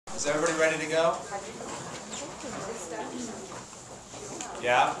Is everybody ready to go?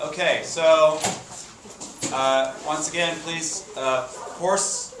 Yeah? Okay, so once again, please,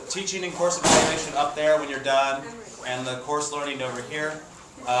 teaching and course evaluation up there when you're done, and the course learning over here.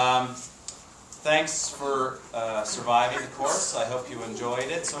 Thanks for surviving the course. I hope you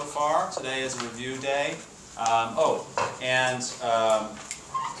enjoyed it so far. Today is a review day. The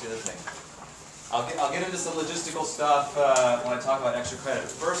other thing. I'll get into some logistical stuff when I talk about extra credit.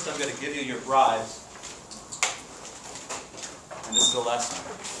 First, I'm going to give you your bribes. And this is a lesson.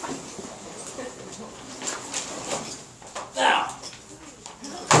 Now,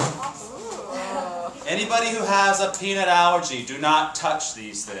 anybody who has a peanut allergy, do not touch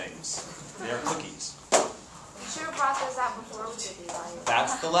these things. They're cookies. You should have processed that before we did the evaluation.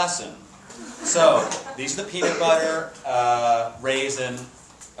 That's the lesson. So, these are the peanut butter, raisin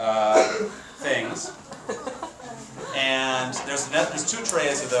things. And there's 2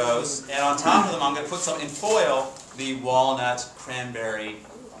 trays of those. And on top of them, I'm going to put some in foil, the walnut cranberry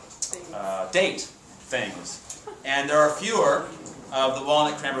date things. And there are fewer of the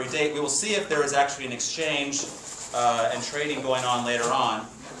walnut cranberry date. We will see if there is actually an exchange and trading going on later on.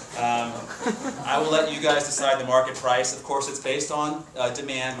 I will let you guys decide the market price. Of course, it's based on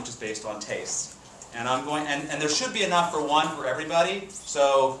demand, which is based on taste. And and there should be enough for one for everybody.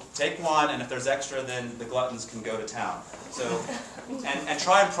 So take one, and if there's extra, then the gluttons can go to town. So and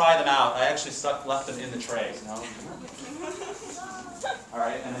try and pry them out. I actually left them in the trays. No? All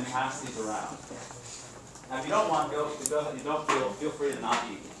right, and then pass these around. Now, if you don't want, feel free to not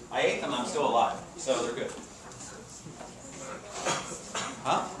eat. I ate them. I'm still alive, so they're good.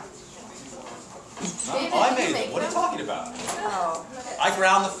 Huh? Oh, I made them. What are you talking about? Oh. I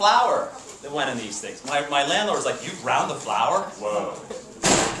ground the flour that went in these things. My landlord was like, "You ground the flour? Whoa!"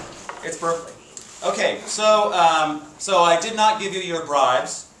 It's Berkeley. Okay, so I did not give you your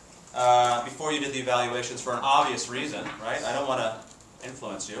bribes before you did the evaluations for an obvious reason, right? I don't want to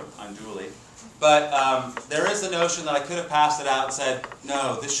influence you unduly, but there is the notion that I could have passed it out and said,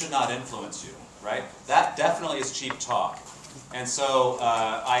 "No, this should not influence you," right? That definitely is cheap talk. And so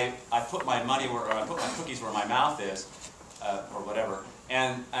I put my money I put my cookies where my mouth is, or whatever,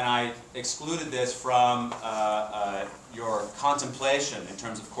 and I excluded this from your contemplation in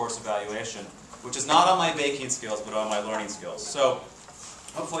terms of course evaluation, which is not on my baking skills, but on my learning skills. So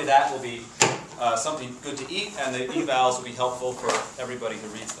hopefully that will be something good to eat, and the evals will be helpful for everybody who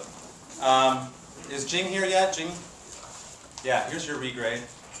reads them. Is Jing here yet? Jing? Yeah, here's your regrade.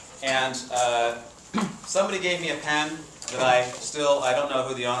 And somebody gave me a pen that I don't know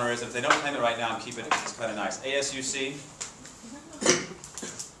who the owner is. If they don't claim it right now, I'm keeping it because it's kind of nice. ASUC?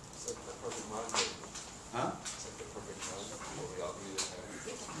 Huh?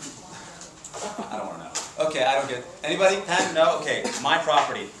 I don't want to know. Okay, I don't get it. Anybody? Pen? No? Okay, my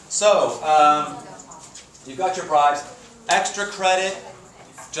property. So, you've got your bribes. Extra credit,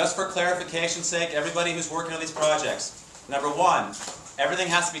 just for clarification's sake, everybody who's working on these projects. Number 1, everything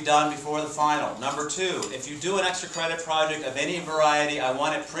has to be done before the final. Number 2, if you do an extra credit project of any variety, I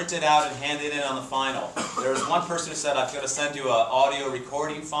want it printed out and handed in on the final. There was one person who said, "I've got to send you an audio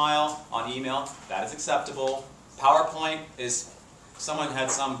recording file on email." That is acceptable. PowerPoint is, someone had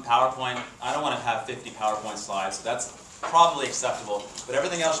some PowerPoint. I don't want to have 50 PowerPoint slides. So that's probably acceptable. But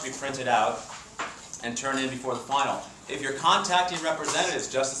everything else should be printed out and turned in before the final. If you're contacting representatives,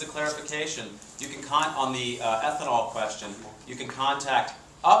 just as a clarification, you can on the ethanol question, you can contact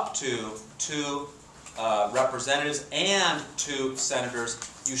up to 2 representatives and 2 senators.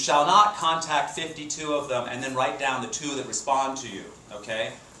 You shall not contact 52 of them and then write down the 2 that respond to you.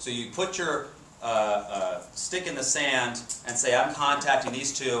 Okay? So you put your stick in the sand and say, "I'm contacting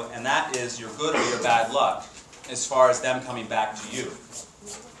these 2," and that is your good or your bad luck as far as them coming back to you.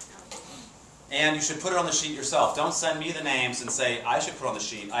 And you should put it on the sheet yourself. Don't send me the names and say, "I should put on the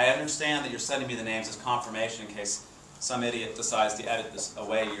sheet." I understand that you're sending me the names as confirmation in case some idiot decides to edit this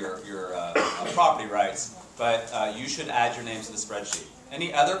away your property rights. But you should add your names to the spreadsheet.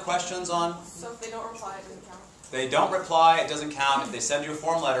 Any other questions on? So if they don't reply, it doesn't count? If they don't reply, it doesn't count. If they send you a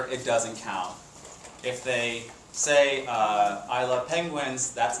form letter, it doesn't count. If they say, "I love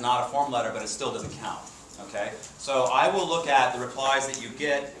penguins," that's not a form letter, but it still doesn't count. Okay? So I will look at the replies that you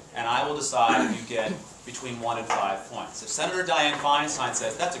get, and I will decide if you get between 1 and 5 points. If Senator Dianne Feinstein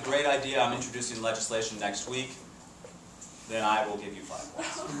says, "That's a great idea, I'm introducing legislation next week," then I will give you 5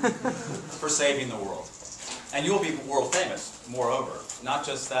 points for saving the world. And you'll be world famous, moreover. Not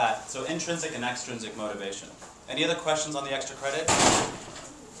just that. So intrinsic and extrinsic motivation. Any other questions on the extra credit?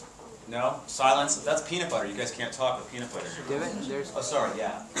 No? Silence? That's peanut butter. You guys can't talk with peanut butter. There's Oh, sorry,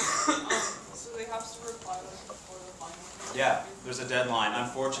 yeah. So they have to reply before the final? Yeah, there's a deadline,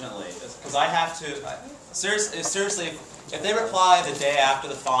 unfortunately. Because I have to, seriously, if they reply the day after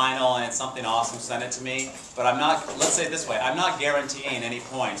the final and it's something awesome, send it to me. But I'm not, let's say it this way, I'm not guaranteeing any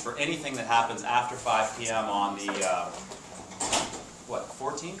points for anything that happens after 5 p.m. on the, what,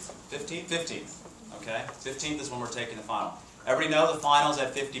 14th? 15th? 15th, okay? 15th is when we're taking the final. Everybody know the final's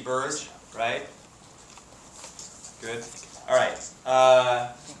at 50 Burge, right? Good. All right.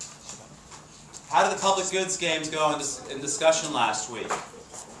 How did the public goods games go in discussion last week?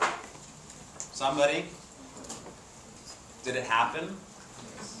 Somebody? Did it happen?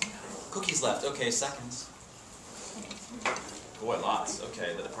 Cookies left. Okay, seconds. Boy, lots.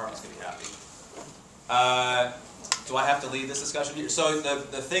 Okay, the department's going to be happy. Do I have to lead this discussion here? So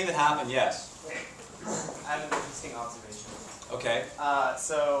the thing that happened, yes. I have an interesting observation. Okay.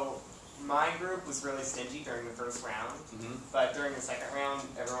 So my group was really stingy during the first round, but during the second round,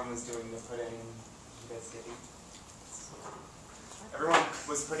 everyone was doing the putting. You guys get it? Everyone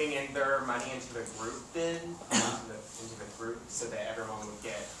was putting in their money into the group bid, into the group, so that everyone would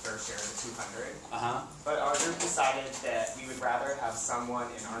get their share of the 200. But our group decided that we would rather have someone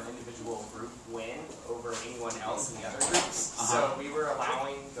in our individual group win over anyone else in the other groups. So we were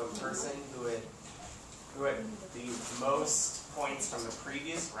allowing the person who had the most points from the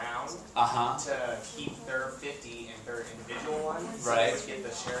previous round to keep their 50 and their individual ones. So they would get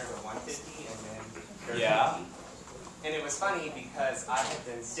the share of the 150 and then their 50. And it was funny because I had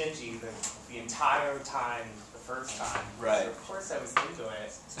been stingy the entire time, the first time. Right. So of course I was into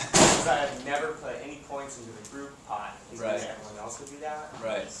it because I had never put any points into the group pot because everyone else would do that.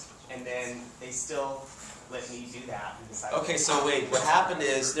 Right. And then they still let me do that and decided. Okay, so wait. What happened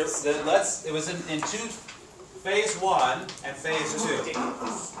is it was in phase 1 and phase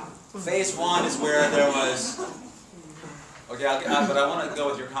 2. Phase 1 is where there was. Okay, but I want to go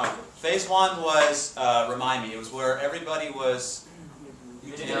with your comment. Phase 1 was, remind me, it was where everybody was...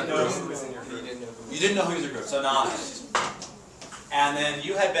 You didn't know who was in your group. You didn't know who was in your group, so not... And then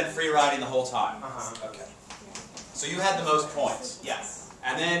you had been free riding the whole time. Okay. So you had the most points. Yes.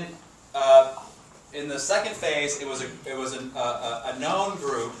 And then, in the second phase, it was a known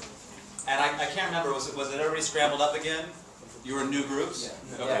group, and I can't remember, was it everybody scrambled up again? You were in new groups?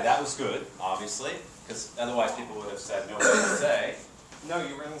 Yeah. Okay, that was good, obviously, because otherwise people would have said no way to say. No,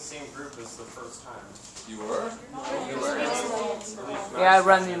 you were in the same group as the first time. You were? Yeah, I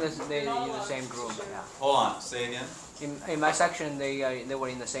run in the same group. Yeah. Hold on, say again. In my section, they were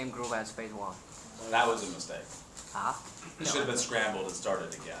in the same group as phase 1. That was a mistake. It should have been scrambled and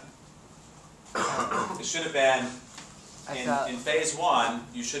started again. It should have been, in phase 1,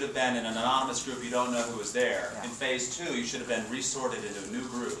 you should have been in an anonymous group, you don't know who was there. Yeah. In phase 2, you should have been resorted into new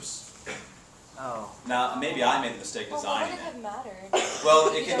groups. Oh. Now, maybe I made the mistake designing Well, would it have mattered?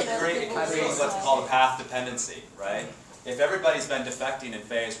 Well, it can create what's called a path dependency, right? If everybody's been defecting in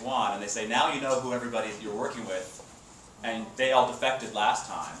phase 1, and they say, now you know who everybody you're working with, and they all defected last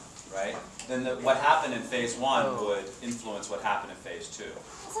time, right? Then what happened in phase 1 would influence what happened in phase 2.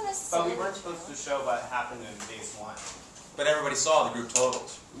 But we weren't supposed to show what happened in phase 1. But everybody saw the group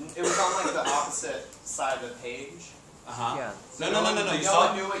totals. It was on like the opposite side of the page. Yeah. No. You no saw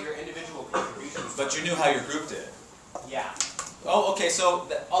one knew what your individual contributions were. but you knew how your group did. Yeah. Oh, okay. So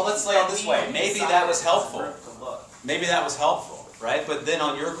let's lay it this way. Maybe that was helpful. Maybe that was helpful, right? But then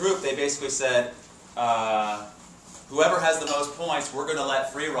on your group, they basically said, whoever has the most points, we're going to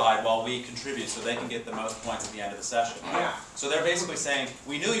let free ride while we contribute, so they can get the most points at the end of the session. Yeah. So they're basically saying,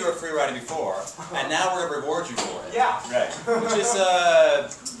 we knew you were free riding before, and now we're going to reward you for it. Yeah. Right. Which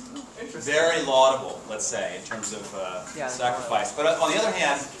is very laudable, let's say, in terms of sacrifice. But on the other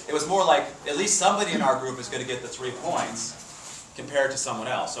hand, it was more like, at least somebody in our group is going to get the 3 points compared to someone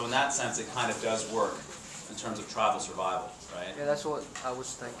else. So in that sense, it kind of does work in terms of tribal survival, right? Yeah, that's what I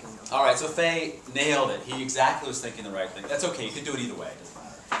was thinking of. All right, so Faye nailed it. He exactly was thinking the right thing. That's okay. You can do it either way. It doesn't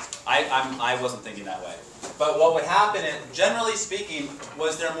matter. I wasn't thinking that way. But what would happen, generally speaking,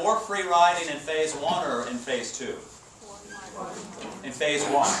 was there more free riding in phase 1 or in phase 2? In phase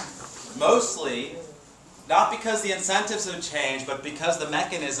 1. Mostly, not because the incentives have changed, but because the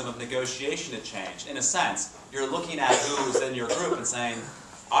mechanism of negotiation had changed. In a sense, you're looking at who's in your group and saying,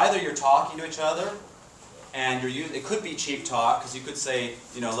 either you're talking to each other, and it could be cheap talk, because you could say,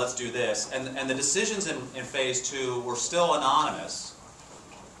 let's do this. And the decisions in phase 2 were still anonymous,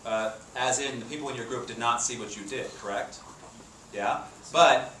 as in the people in your group did not see what you did, correct? Yeah?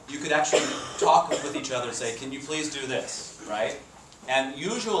 But you could actually talk with each other and say, can you please do this, right? And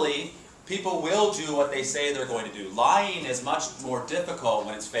usually, people will do what they say they're going to do. Lying is much more difficult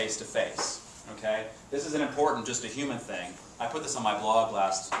when it's face-to-face, okay? This is an important, just a human thing. I put this on my blog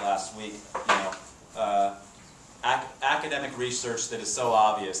last week, academic research that is so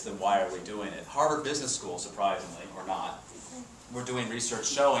obvious, then why are we doing it? Harvard Business School, surprisingly, or not, we're doing research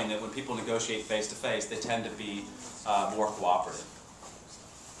showing that when people negotiate face-to-face, they tend to be more cooperative.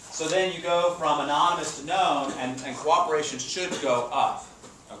 So then you go from anonymous to known, and cooperation should go up,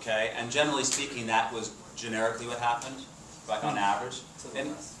 okay? And generally speaking, that was generically what happened, like on average.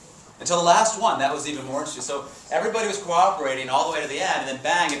 Until the last one, that was even more interesting. So everybody was cooperating all the way to the end, and then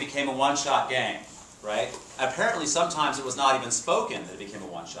bang, it became a one-shot game, right? Apparently, sometimes it was not even spoken that it became a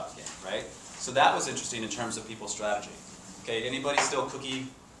one-shot game, right? So that was interesting in terms of people's strategy. Okay, anybody still cookie?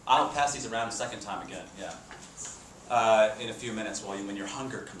 I'll pass these around a second time again, yeah. In a few minutes when your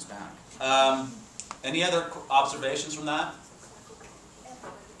hunger comes back. Any other observations from that?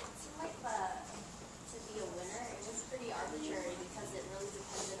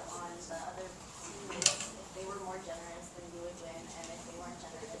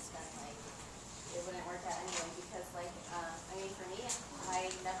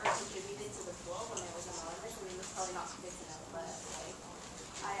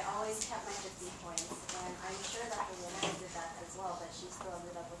 Kept my 50 points, and I'm sure that the winner did that as well, but she still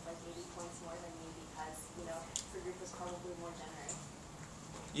ended up with like 80 points more than me because, you know, her group was probably more generous.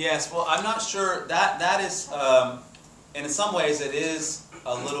 Yes, well, I'm not sure. That is, and in some ways it is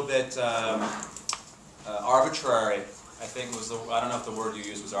a little bit arbitrary. I think it was I don't know if the word you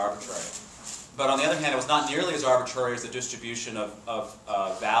used was arbitrary. But on the other hand, it was not nearly as arbitrary as the distribution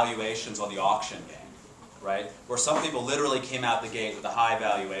of valuations on the auction game. Right, where some people literally came out the gate with a high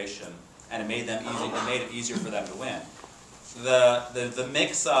valuation, and it made it easier for them to win. The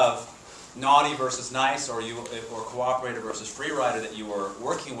mix of naughty versus nice, or cooperator versus free rider that you were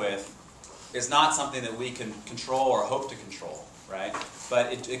working with, is not something that we can control or hope to control, right?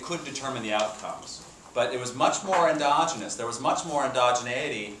 But it could determine the outcomes. But it was much more endogenous. There was much more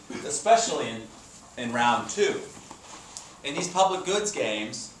endogeneity, especially in round 2. In these public goods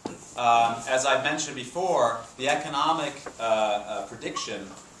games, as I've mentioned before, the economic prediction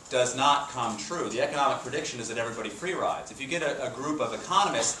does not come true. The economic prediction is that everybody free rides. If you get a group of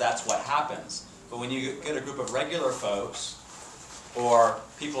economists, that's what happens. But when you get a group of regular folks, or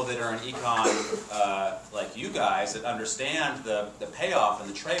people that are in econ like you guys that understand the payoff and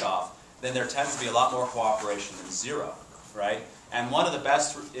the trade-off, then there tends to be a lot more cooperation than zero, right? And one of the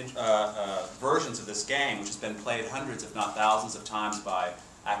best versions of this game, which has been played hundreds if not thousands of times by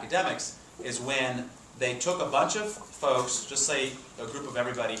academics, is when they took a bunch of folks, just say a group of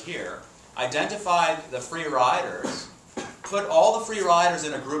everybody here, identified the free riders, put all the free riders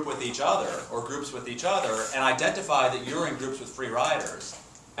in a group with each other, or groups with each other, and identified that you're in groups with free riders,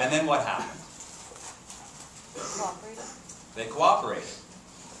 and then what happened? They cooperated.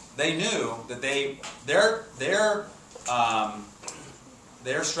 They knew that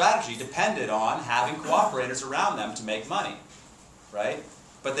their strategy depended on having cooperators around them to make money, right?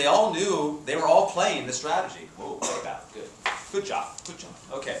 But they all knew, they were all playing the strategy. Whoa, good. Good job, good job.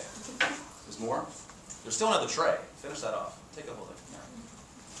 Okay. There's more? There's still another tray. Finish that off. Take a whole thing. Yeah.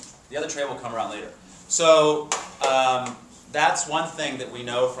 The other tray will come around later. So, that's one thing that we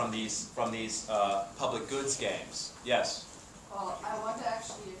know from these public goods games. Yes? Well, I wonder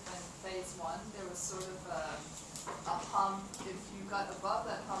actually if in phase 1 there was sort of a hump. If you got above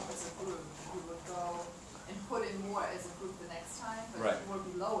that hump as a group, you would go and put in more as a group the next time, but right. if you were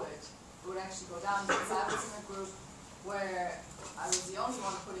below it, it would actually go down, because I was in a group where I was the only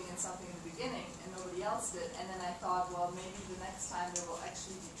one putting in something in the beginning and nobody else did, and then I thought, well, maybe the next time there will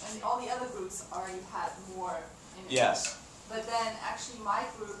actually be, and all the other groups already had more in it. Yes. But then actually my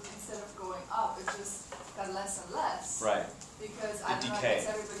group, instead of going up, it just got less and less. Right. Because I don't know, I guess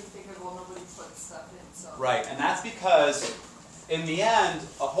everybody figured, well, nobody put stuff in, so. Right, and that's because in the end,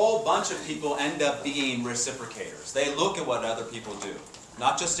 a whole bunch of people end up being reciprocators. They look at what other people do.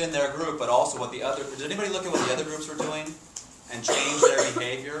 Not just in their group, but also what the other... Did anybody look at what the other groups were doing and change their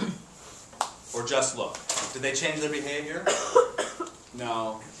behavior? Or just look? Did they change their behavior?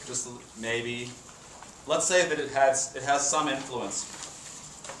 No, just maybe. Let's say that it has some influence.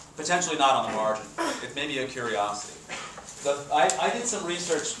 Potentially not on the margin. It may be a curiosity. I did some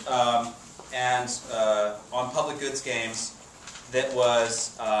research on public goods games that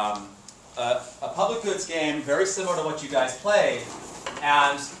was a public goods game very similar to what you guys played,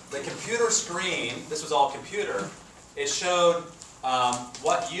 and the computer screen, this was all computer, it showed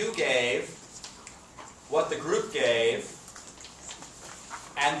what you gave, what the group gave,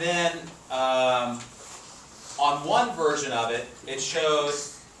 and then on one version of it, it showed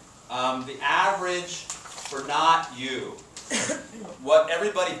the average for not you, what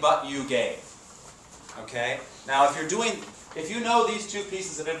everybody but you gave. Okay? Now, if you know these two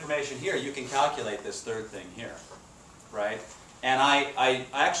pieces of information here, you can calculate this third thing here. right? And I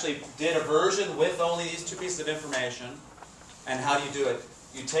actually did a version with only these two pieces of information. And how do you do it?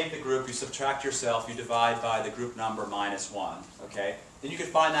 You take the group, you subtract yourself, you divide by the group number minus 1, okay? Then you can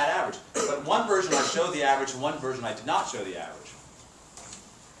find that average. But one version I showed the average, and one version I did not show the average.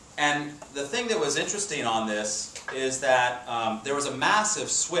 And the thing that was interesting on this is that there was a massive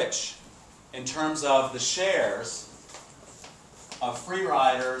switch in terms of the shares of free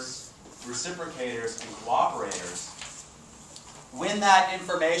riders, reciprocators, and cooperators. When that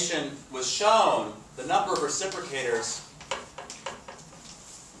information was shown, the number of reciprocators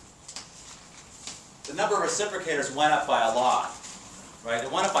went up by a lot, right?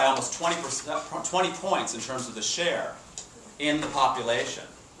 It went up by almost 20 points in terms of the share in the population.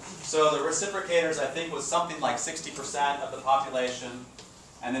 So the reciprocators, I think, was something like 60% of the population,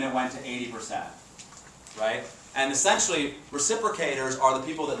 and then it went to 80%, right? And essentially, reciprocators are the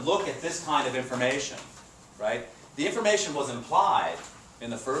people that look at this kind of information, right? The information was implied in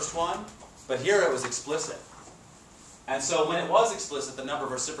the first one, but here it was explicit. And so when it was explicit, the number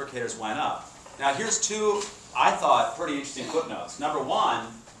of reciprocators went up. Now here's two, I thought, pretty interesting footnotes. Number one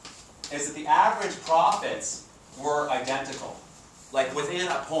is that the average profits were identical, like within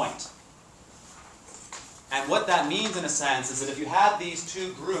a point. And what that means, in a sense, is that if you had these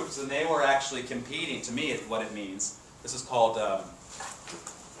two groups and they were actually competing, to me, what it means, this is called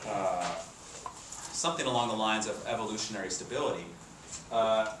something along the lines of evolutionary stability,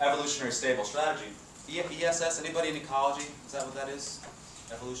 evolutionary stable strategy. ESS, anybody in ecology? Is that what that is?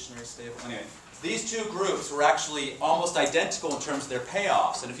 Evolutionary stable? Anyway, these two groups were actually almost identical in terms of their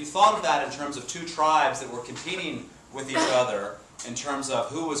payoffs. And if you thought of that in terms of two tribes that were competing with each other in terms of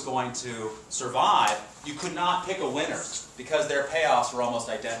who was going to survive, you could not pick a winner because their payoffs were almost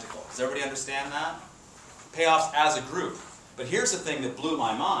identical. Does everybody understand that? Payoffs as a group. But here's the thing that blew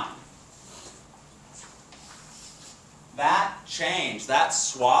my mind. That change, that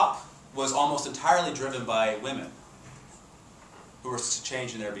swap, was almost entirely driven by women who were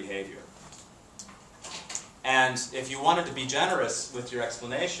changing their behavior. And if you wanted to be generous with your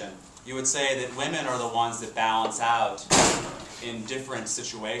explanation, you would say that women are the ones that balance out in different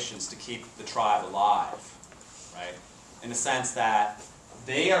situations to keep the tribe alive, right? In the sense that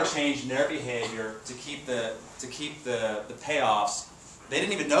they are changing their behavior to keep the payoffs. They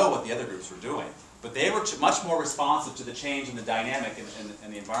didn't even know what the other groups were doing, but they were much more responsive to the change in the dynamic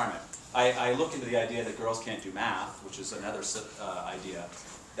in the environment. I look into the idea that girls can't do math, which is another idea.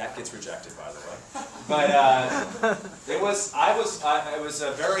 That gets rejected, by the way. But it was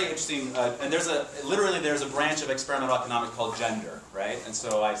a very interesting, and there's a branch of experimental economics called gender, right? And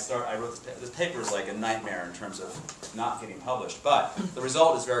so I wrote this paper is like a nightmare in terms of not getting published, but the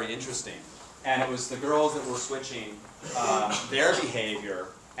result is very interesting. And it was the girls that were switching their behavior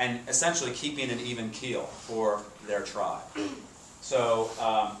and essentially keeping an even keel for their tribe. So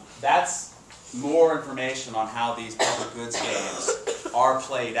that's more information on how these public goods games are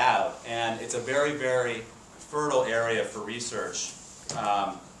played out, and it's a very, very fertile area for research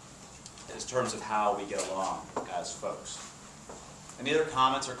in terms of how we get along as folks. Any other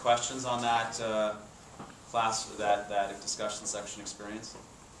comments or questions on that that discussion section experience?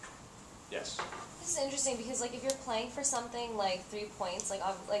 Yes. This is interesting because, like, if you're playing for something like 3 points, like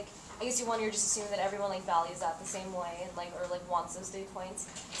I guess you're just assuming that everyone like values that the same way and or wants those 3 points.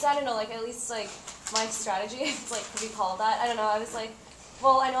 So I don't know, at least my strategy, if could be called that. I don't know. I was like,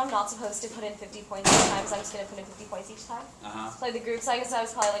 well, I know I'm not supposed to put in 50 points each time, so I'm just gonna put in 50 points each time. So the groups, I guess that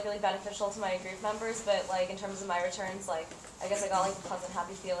was probably really beneficial to my group members, but in terms of my returns, I guess I got the pleasant,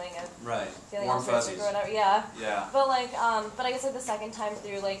 happy feeling of feeling warm altruistic fuzzies or whatever. Yeah. Yeah. But but I guess the second time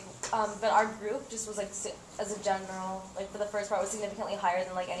through, but our group just was as a general, for the first part was significantly higher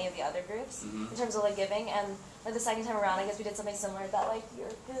than any of the other groups in terms of giving, and the second time around, I guess we did something similar that your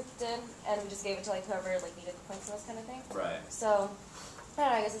group did, and we just gave it to whoever needed the points and this kind of thing. Right. So I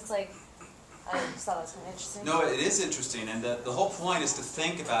don't know. I guess it's I just thought it was kind of interesting. No, it is interesting, and the whole point is to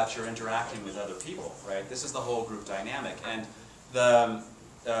think about your interacting with other people, right? This is the whole group dynamic, and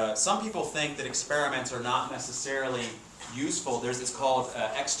some people think that experiments are not necessarily useful. There's this called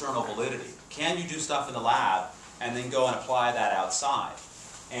external validity. Can you do stuff in the lab and then go and apply that outside?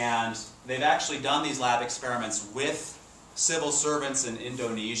 And they've actually done these lab experiments with civil servants in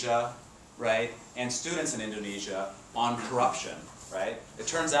Indonesia, right, and students in Indonesia on corruption. Right? It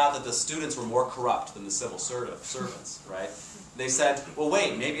turns out that the students were more corrupt than the civil servants, right? They said, well,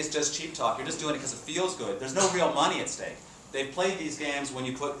 wait, maybe it's just cheap talk. You're just doing it because it feels good. There's no real money at stake. They've played these games when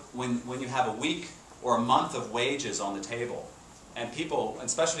you have a week or a month of wages on the table. And people,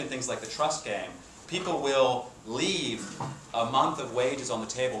 especially in things like the trust game, people will leave a month of wages on the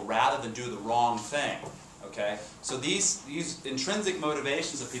table rather than do the wrong thing. Okay? So these intrinsic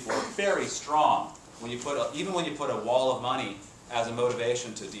motivations of people are very strong when you put even when you put a wall of money as a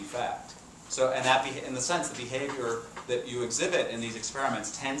motivation to defect. So, and that in the sense, the behavior that you exhibit in these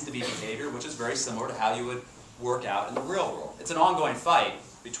experiments tends to be behavior which is very similar to how you would work out in the real world. It's an ongoing fight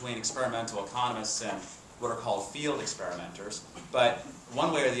between experimental economists and what are called field experimenters, but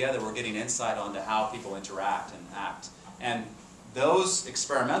one way or the other we're getting insight onto how people interact and act. And those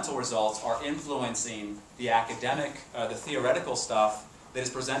experimental results are influencing the academic, the theoretical stuff that is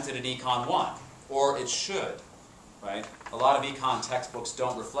presented in Econ 1, or it should, right? A lot of econ textbooks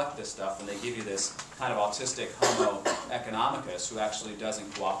don't reflect this stuff, and they give you this kind of autistic homo economicus who actually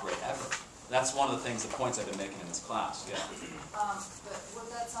doesn't cooperate ever. That's one of the things, the points I've been making in this class, yeah. But would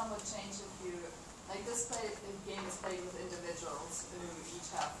that somewhat change if you, like this game is played with individuals who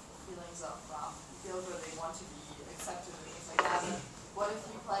each have feelings of guilt where they want to be accepted and things like that. But what if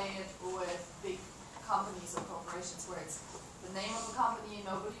you play it with big companies or corporations where it's the name of the company,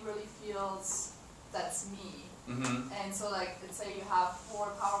 nobody really feels that's me. And so like, let's say you have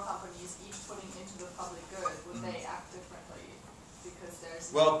 4 power companies each putting into the public good, would they act differently? Because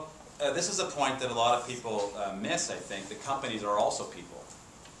there's... Well, this is a point that a lot of people miss, I think. The companies are also people,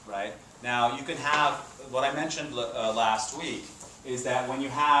 right? Now, you can have, what I mentioned last week, is that when you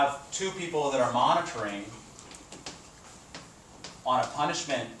have 2 people that are monitoring on a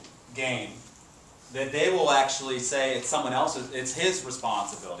punishment game, that they will actually say it's someone else's, it's his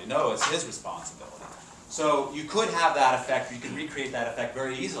responsibility. No, it's his responsibility. So you could have that effect, you could recreate that effect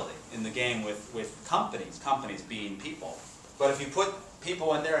very easily in the game with companies being people. But if you put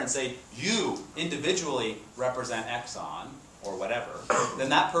people in there and say, you individually represent Exxon, or whatever, then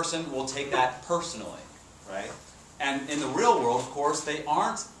that person will take that personally, right? And in the real world, of course, they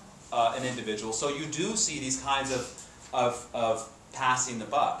aren't an individual, so you do see these kinds of passing the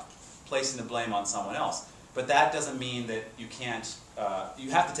buck, placing the blame on someone else. But that doesn't mean that you can't,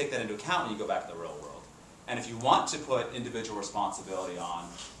 you have to take that into account when you go back to the real world. And if you want to put individual responsibility on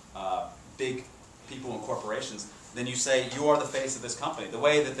big people and corporations, then you say, you are the face of this company. The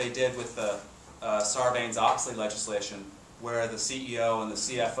way that they did with the Sarbanes-Oxley legislation, where the CEO and the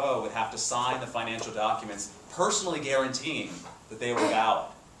CFO would have to sign the financial documents personally guaranteeing that they were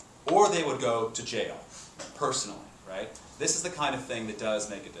valid. Or they would go to jail, personally, right? This is the kind of thing that does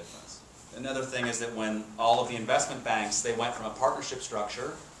make a difference. Another thing is that when all of the investment banks, they went from a partnership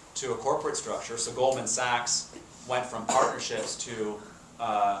structure to a corporate structure. So Goldman Sachs went from partnerships to,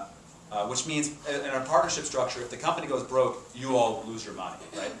 which means in a partnership structure, if the company goes broke, you all lose your money,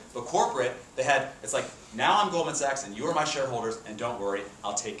 right? But corporate, they had, it's like, now I'm Goldman Sachs and you are my shareholders, and don't worry,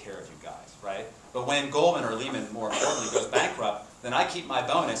 I'll take care of you guys, right? But when Goldman or Lehman, more importantly, goes bankrupt, then I keep my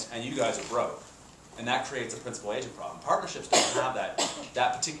bonus and you guys are broke. And that creates a principal agent problem. Partnerships don't have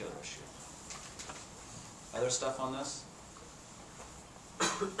that particular issue. Other stuff on this?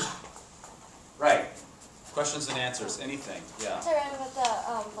 Right. Questions and answers. Anything? Yeah. Sorry, about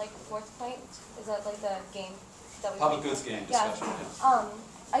the like 4th point. Is that like the game that we Public goods game discussion. Yeah.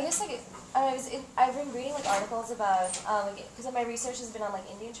 I guess like I've been reading like articles about because my research has been on like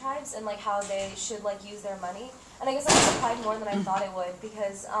Indian tribes and like how they should like use their money, and I guess like, it's applied more than I thought it would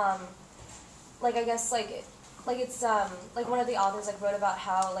because like I guess like it's like one of the authors like wrote about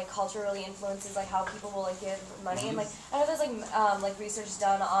how like culture really influences like how people will like give money, and like I know there's like research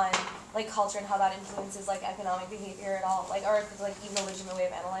done on like culture and how that influences like economic behavior and all, like, or if it's like even a legitimate way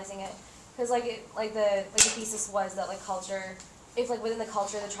of analyzing it, because the thesis was that like culture, if like within the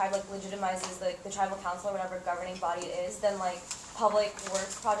culture the tribe like legitimizes the tribal council or whatever governing body it is, then like public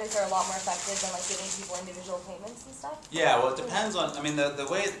works projects are a lot more effective than like giving people individual payments and stuff. Yeah, well, it depends on, I mean, the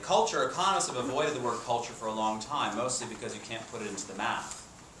way culture, economists have avoided the word culture for a long time, mostly because you can't put it into the math.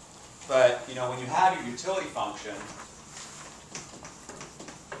 But, you know, when you have your utility function,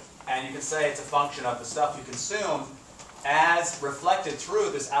 and you can say it's a function of the stuff you consume as reflected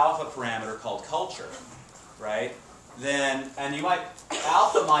through this alpha parameter called culture, right? Then, and you might,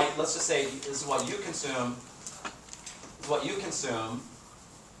 alpha might, let's just say this is what you consume,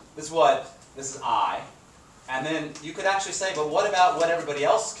 this is I, and then you could actually say, but what about what everybody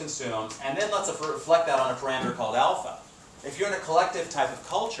else consumes, and then let's reflect that on a parameter called alpha. If you're in a collective type of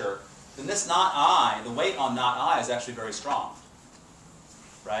culture, then this not I, the weight on not I is actually very strong,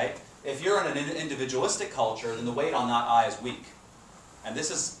 right? If you're in an individualistic culture, then the weight on not I is weak, and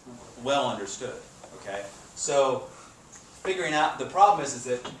this is well understood, okay? So, figuring out, the problem is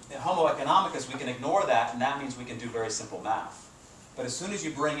that in Homo economicus we can ignore that, and that means we can do very simple math. But as soon as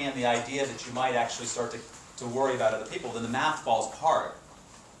you bring in the idea that you might actually start to worry about other people, then the math falls apart.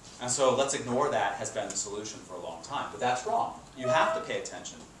 And so let's ignore that has been the solution for a long time. But that's wrong. You have to pay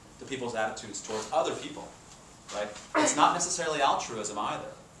attention to people's attitudes towards other people. right? It's not necessarily altruism either,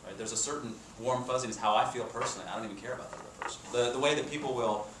 right? There's a certain warm fuzziness, how I feel personally. I don't even care about the other person. The way that people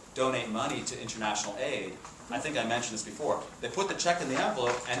will donate money to international aid, I think I mentioned this before, they put the check in the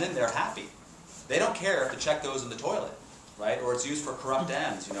envelope and then they're happy. They don't care if the check goes in the toilet, right? Or it's used for corrupt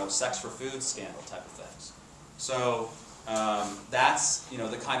ends, sex for food scandal type of things. So that's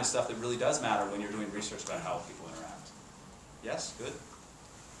the kind of stuff that really does matter when you're doing research about how people interact. Yes, good.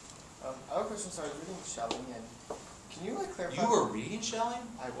 I have a question. So I was reading Schelling, and can you clarify? You were reading Schelling?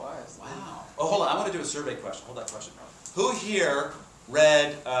 I was. Wow. Oh, hold on. I want to do a survey question. Hold that question. Who here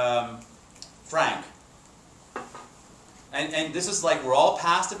read Frank? And this is like, we're all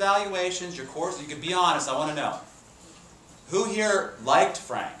past evaluations, your course, you can be honest, I want to know. Who here liked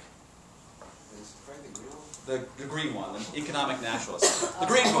Frank? Is Frank the green one? The green one, the economic naturalist. The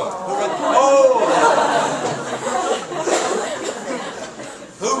green book. Who read oh!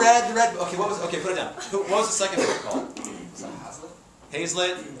 Who read the red book? Okay, put it down. What was the second book called? Is that Hazlitt?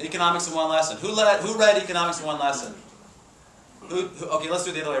 Hazlitt, Economics in One Lesson. Who read Economics in One Lesson? Okay, let's do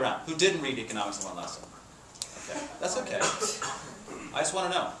it the other way around. Who didn't read Economics in One Lesson? Okay, that's okay. I just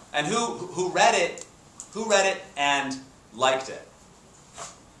want to know. And who read it? Who read it and liked it?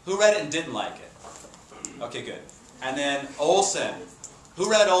 Who read it and didn't like it? Okay, good. And then Olson. Who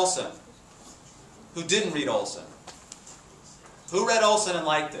read Olson? Who didn't read Olson? Who read Olson and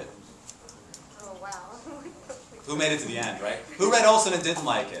liked it? Oh, wow. Who made it to the end, right? Who read Olson and didn't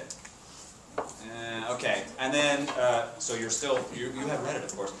like it? Okay, and then, so you're still, you have read it,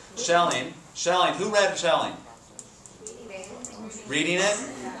 of course. Schelling, who read Schelling? Reading it?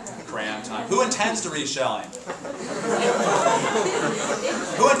 Cram time. Who intends to read Schelling?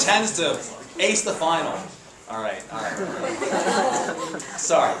 Who intends to ace the final? All right.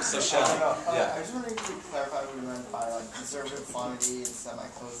 Sorry, so Schelling. Yeah. I just wondering if you could clarify what you meant by conservative quantity and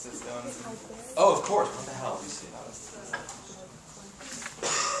semi-closed systems. Oh, of course. What the hell? Let me see.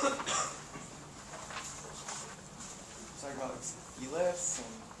 Talking about ski lifts and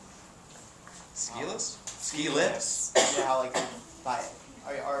Ski lifts? Ski lifts? yeah, how by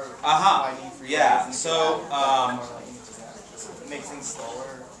are widening freeways Yeah. and So just makes things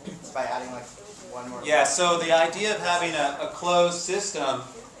slower by adding one more. yeah. So the idea of having a closed system,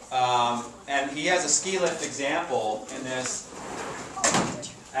 and he has a ski lift example in this.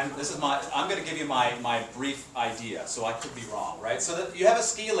 And this is I'm going to give you my brief idea, so I could be wrong, right? So that you have a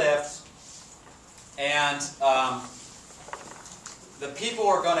ski lift, and the people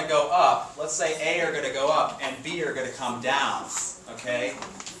are going to go up. Let's say A are going to go up, and B are going to come down, okay?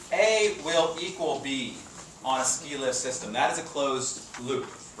 A will equal B on a ski lift system. That is a closed loop,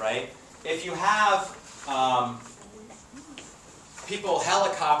 right? If you have people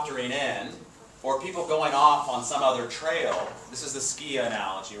helicoptering in, or people going off on some other trail, this is the ski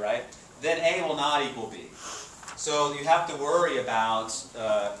analogy, right? Then A will not equal B. So you have to worry about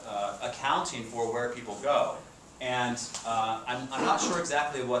accounting for where people go. And I'm not sure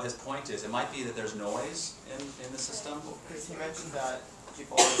exactly what his point is. It might be that there's noise in the system. Because he mentioned that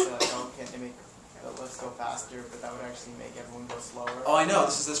people always say, can't they make the lifts go faster, but that would actually make everyone go slower. Oh, I know.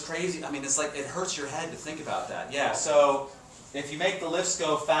 This is this crazy. I mean, it's like, it hurts your head to think about that. Yeah, so if you make the lifts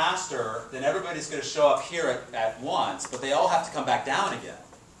go faster, then everybody's going to show up here at once, but they all have to come back down again,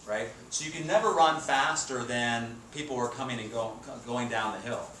 right? So you can never run faster than people who are coming and going down the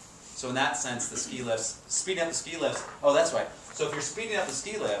hill. So in that sense, the ski lifts, speeding up the ski lifts, oh, that's right. So if you're speeding up the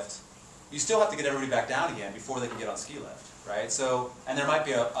ski lift, you still have to get everybody back down again before they can get on ski lift, right? So, and there might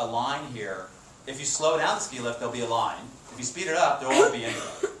be a line here. If you slow down the ski lift, there'll be a line. If you speed it up, there won't be any,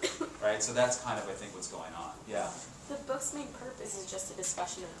 right? So that's kind of, I think, what's going on. Yeah. The book's main purpose is just a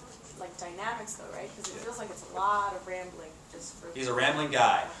discussion of dynamics, though, right? Because it feels like it's a lot of rambling just for. He's a rambling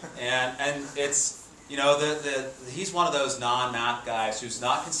guy, and it's he's one of those non-math guys who's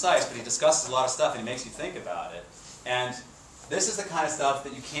not concise, but he discusses a lot of stuff and he makes you think about it. And this is the kind of stuff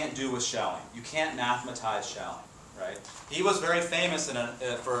that you can't do with Schelling. You can't mathematize Schelling, right? He was very famous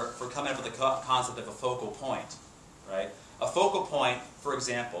for coming up with the concept of a focal point, right? A focal point, for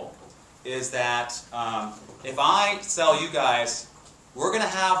example, is that if I tell you guys, we're going to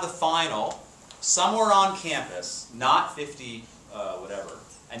have the final somewhere on campus, not 50 whatever,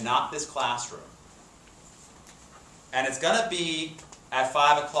 and not this classroom, and it's going to be at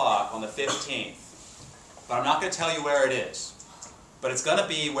 5 o'clock on the 15th, but I'm not going to tell you where it is, but it's going to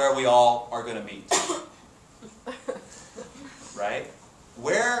be where we all are going to meet, right?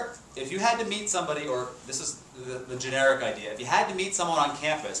 Where, if you had to meet somebody, or this is the generic idea, if you had to meet someone on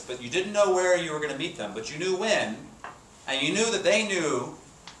campus, but you didn't know where you were going to meet them, but you knew when, and you knew that they knew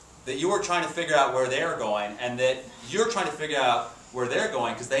that you were trying to figure out where they were going, and that you're trying to figure out where they're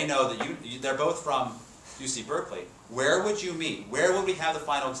going because they know that they're both from, UC Berkeley, where would you meet? Where would we have the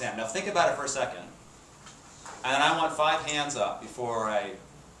final exam? Now think about it for a second. And then I want 5 hands up before I...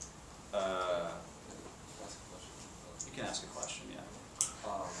 you can ask a question, yeah.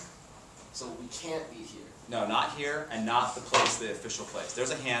 So we can't be here. No, not here, and not the place, the official place.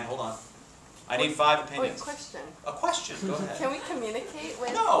 There's a hand, hold on. I need 5 opinions. Wait, question. A question, go ahead. Can we communicate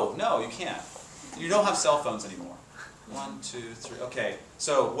with... No, you can't. You don't have cell phones anymore. 1, 2, 3, okay.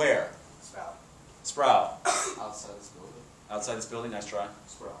 So, where? Sprout. Sprout. Outside this building. Outside this building, nice try.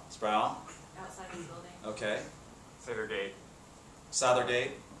 Sprout. Sprout. Outside this building. Okay. Saturday.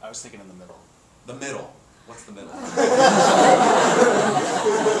 Saturdate. I was thinking in the middle. The middle. What's the middle?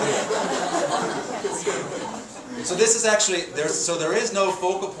 So this is actually, there is no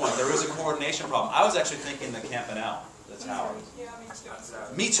focal point. There is a coordination problem. I was actually thinking the Campanelle, the tower.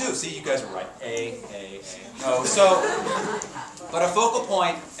 Me too. See, you guys were right. A. No, but a focal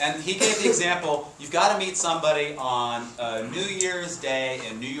point, and he gave the example, you've got to meet somebody on New Year's Day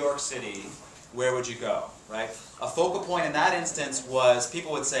in New York City. Where would you go, right? A focal point in that instance was,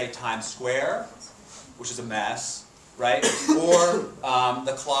 people would say Times Square, which is a mess, right? Or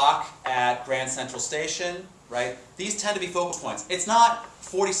the clock at Grand Central Station, right? These tend to be focal points. It's not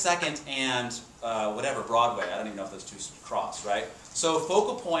 42nd and whatever, Broadway. I don't even know if those two cross, right? So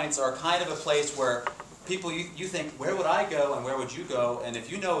focal points are kind of a place where people, you think, where would I go and where would you go? And if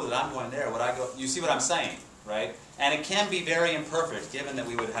you know that I'm going there, would I go? You see what I'm saying, right? And it can be very imperfect, given that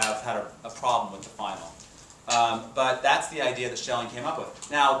we would have had a problem with the final. But that's the idea that Schelling came up with.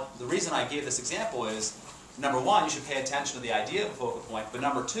 Now, the reason I gave this example is, number 1, you should pay attention to the idea of a focal point, but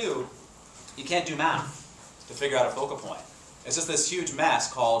number 2, you can't do math to figure out a focal point. It's just this huge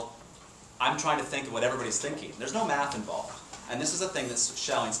mess called, I'm trying to think of what everybody's thinking. There's no math involved. And this is a thing that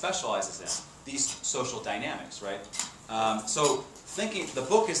Schelling specializes in, these social dynamics, right? So thinking, the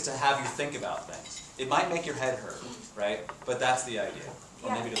book is to have you think about things. It might make your head hurt, right? But that's the idea. Or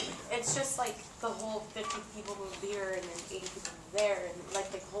Yeah, maybe it doesn't make your head hurt. it's just like the whole 50 people move here and then 80 people move there, and like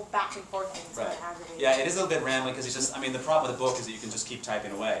the whole back and forth thing is Right. what aggravates. Yeah, it is a little bit rambling because the problem with the book is that you can just keep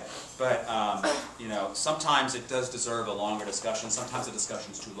typing away. But, sometimes it does deserve a longer discussion. Sometimes the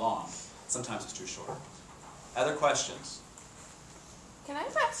discussion is too long. Sometimes it's too short. Other questions? Can I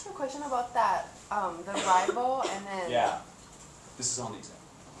ask you a question about that, the rival and then... Yeah. This is on the exam.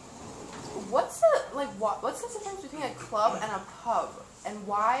 What's the difference between a club and a pub? And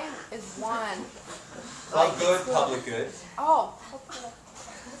why is one... Club good, public good. Oh.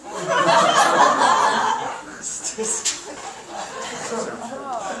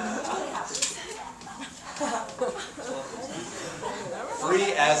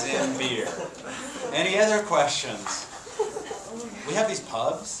 Free as in beer. Any other questions? We have these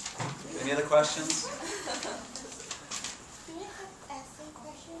pubs. Any other questions?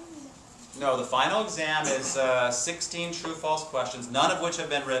 No, the final exam is 16 true-false questions, none of which have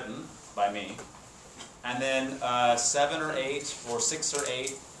been written by me. And then 7 or 8, or 6 or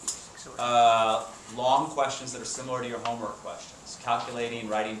 8 long questions that are similar to your homework questions. Calculating,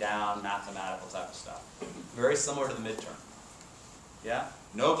 writing down, mathematical type of stuff. Very similar to the midterm. Yeah?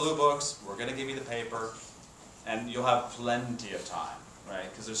 No blue books, we're going to give you the paper, and you'll have plenty of time, right?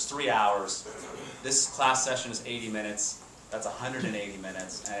 Because there's 3 hours. This class session is 80 minutes. That's 180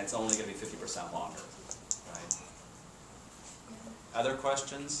 minutes, and it's only going to be 50% longer. Right? Other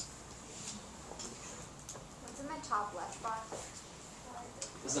questions? What's in the top left box?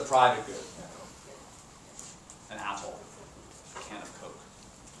 This is a private good. An apple. A can of Coke.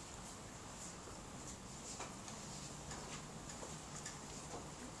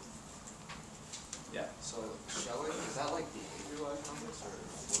 Yeah. So Schelling, is that like behavioral economics, or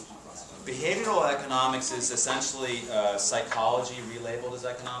what would you classify? Behavioral economics is essentially psychology relabeled as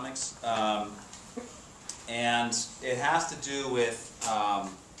economics. And it has to do with,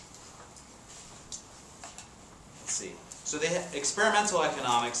 let's see. So experimental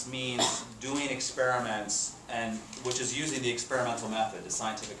economics means doing experiments, and which is using the experimental method, the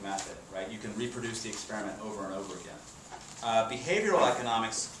scientific method, right? You can reproduce the experiment over and over again. Behavioral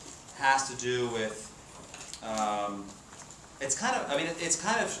economics has to do with, it's kind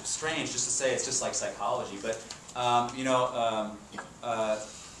of strange just to say it's just like psychology, but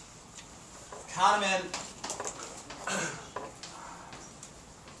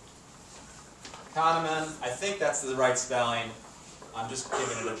Kahneman, I think that's the right spelling. I'm just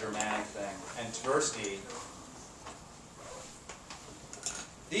giving it a Germanic thing. And Tversky.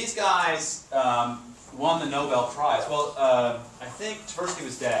 These guys won the Nobel Prize. Well, I think Tversky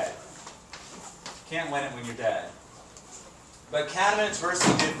was dead. Can't win it when you're dead. But Kahneman and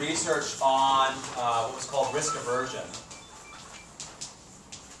Tversky did research on what was called risk aversion.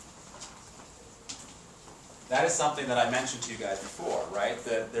 That is something that I mentioned to you guys before, right?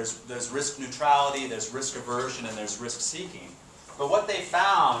 That there's risk neutrality, there's risk aversion, and there's risk seeking. But what they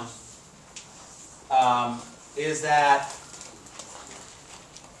found is that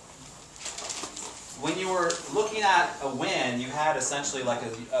when you were looking at a win, you had essentially like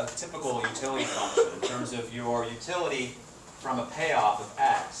a typical utility function in terms of your utility from a payoff of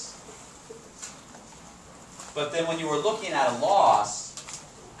X. But then when you were looking at a loss,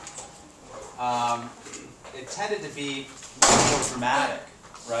 it tended to be more dramatic,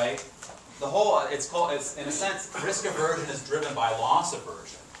 right? The whole, it's in a sense, risk aversion is driven by loss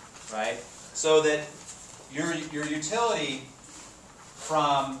aversion, right? So that your utility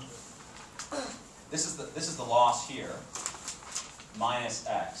from, this is the loss here, minus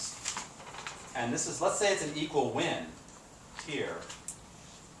X. And this is, let's say it's an equal win here,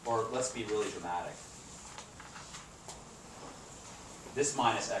 or let's be really dramatic. This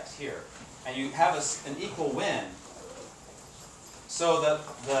minus X here. And you have an equal win. So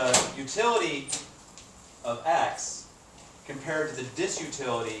the utility of X compared to the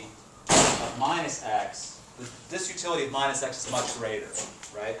disutility of minus X, the disutility of minus X is much greater,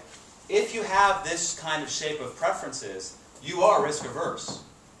 right? If you have this kind of shape of preferences, you are risk averse,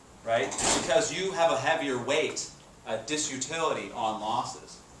 right? Because you have a heavier weight, a disutility on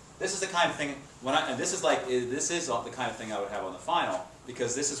losses. This is the kind of thing, this is the kind of thing I would have on the final,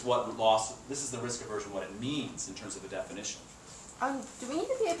 because this is what this is the risk aversion, what it means in terms of a definition. Do we need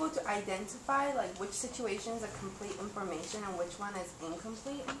to be able to identify like which situations are complete information and which one is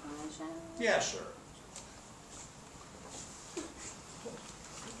incomplete information? Yeah, sure.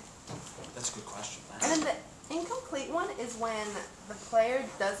 That's a good question. And then the incomplete one is when the player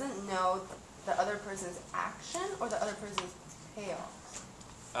doesn't know the other person's action or the other person's payoff.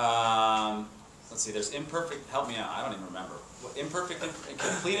 Let's see, there's imperfect, help me out, I don't even remember. What, imperfect,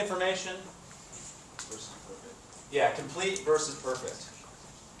 complete information? Versus perfect. Yeah, complete versus perfect.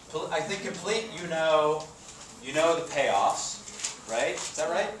 I think complete, you know the payoffs, right? Is that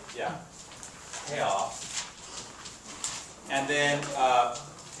right? Yeah. Payoff. And then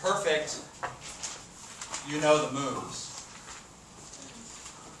perfect, you know the moves.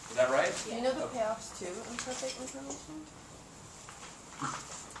 Is that right? Do you know the payoffs too in perfect information?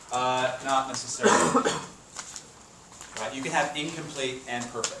 Not necessarily. Right? You can have incomplete and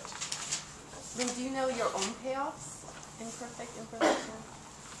perfect. Then do you know your own payoffs in perfect information?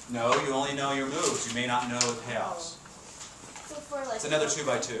 No, you only know your moves. You may not know the payoffs. So for like It's another 2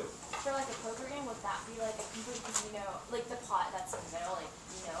 by 2. For like a poker game, would that be like a complete, because you know, like the pot that's in the middle, like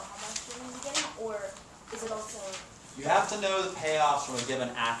you know how much you're going to be getting, or is it also? You have to know the payoffs from a given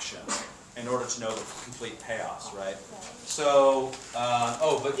action in order to know the complete payoffs, right? So,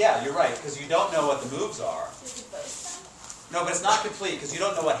 but yeah, you're right, because you don't know what the moves are. Is it both then? No, but it's not complete, because you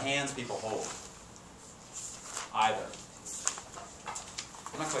don't know what hands people hold, either.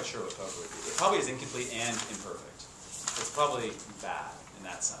 I'm not quite sure what poker would be. It probably is incomplete and imperfect. It's probably bad in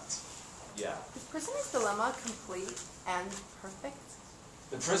that sense. Yeah. Is Prisoner's Dilemma complete and perfect?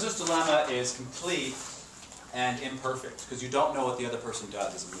 The prisoner's dilemma is complete and imperfect, because you don't know what the other person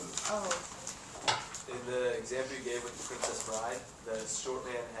does as a move. Oh. In the example you gave with the Princess Bride, the short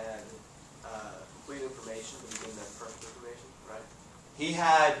man had complete information, but he didn't have perfect information, right? He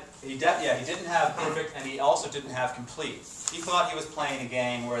didn't have perfect, and he also didn't have complete. He thought he was playing a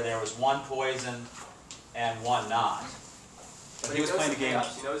game where there was one poison and one not. But he was playing a game.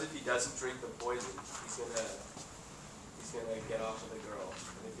 He knows if he doesn't drink the poison, he's gonna get off with the girl,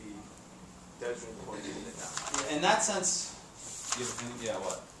 and if he does drink the poison, he's gonna die. In that sense, yeah,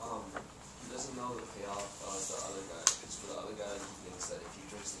 what? He doesn't know the payoff of the other guy, because for the other guy, he thinks that if he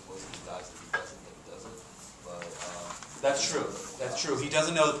drinks the poison, he dies. If he doesn't, then he doesn't. But that's true. That's true. He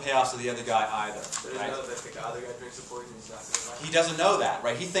doesn't know the payoffs of the other guy either. But Right? know that if the other guy drinks the poison, he's not gonna die. He doesn't know that,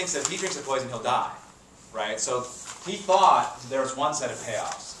 right? He thinks that if he drinks the poison, he'll die, right? So he thought there was one set of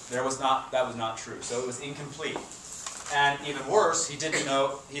payoffs. That was not true. So it was incomplete. And even worse, he didn't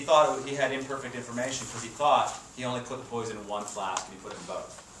know. He thought he had imperfect information because he thought he only put the poison in one flask and he put it in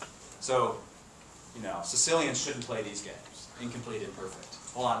both. So, Sicilians shouldn't play these games. Incomplete, imperfect.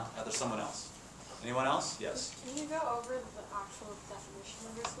 Hold on. There's someone else. Anyone else? Yes. Can you go over the actual definition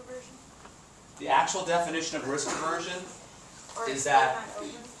of risk aversion? The actual definition of risk aversion Or is explain that. over,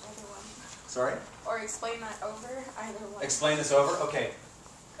 either one. Sorry. Or explain that over, either one. Explain this over? Okay.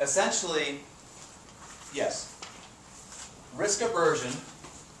 Essentially, yes. Risk aversion,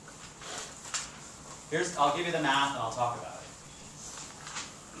 I'll give you the math and I'll talk about it.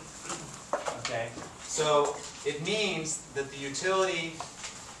 Okay? So, it means that the utility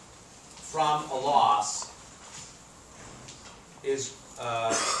from a loss is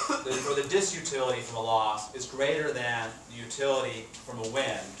or the disutility from a loss is greater than the utility from a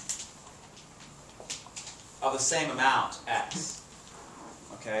win of the same amount, x.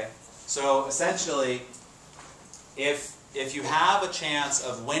 Okay? So essentially, if you have a chance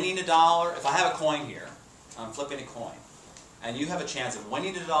of winning $1, if I have a coin here, I'm flipping a coin, and you have a chance of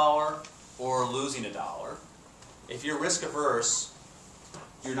winning $1 or losing $1, if you're risk averse,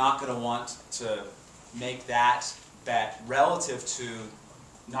 you're not going to want to make that bet relative to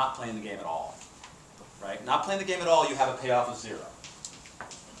not playing the game at all. Right? Not playing the game at all, you have a payoff of 0.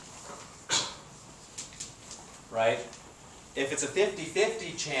 Right? If it's a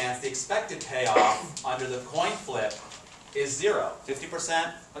 50-50 chance, the expected payoff under the coin flip is 0.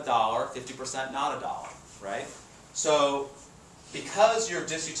 50% $1, 50% not $1. Right? So, because your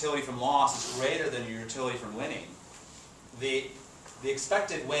disutility from loss is greater than your utility from winning, the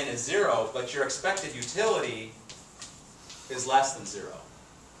expected win is 0, but your expected utility is less than 0.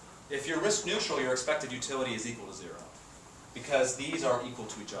 If you're risk neutral, your expected utility is equal to 0, because these are equal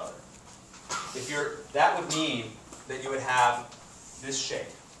to each other. That would mean that you would have this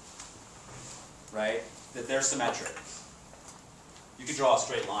shape, right? That they're symmetric. You could draw a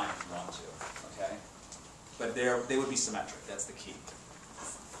straight line if you want to, okay? But they would be symmetric. That's the key.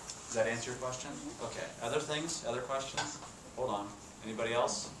 Does that answer your question? Okay. Other things? Other questions? Hold on. Anybody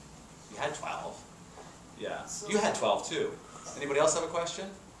else? You had 12. Yeah. You had 12 too. Anybody else have a question?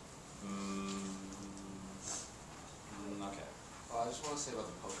 Okay. I just want to say about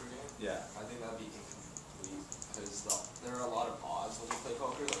the poker game. Yeah. I think that'd be incomplete because there are a lot of odds when you play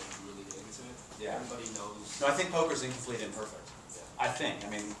poker, like you really get into it. Yeah. Everybody knows. No, I think poker's incomplete and imperfect. Yeah. I think. I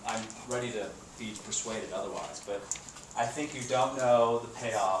mean, I'm ready to be persuaded otherwise, but I think you don't know the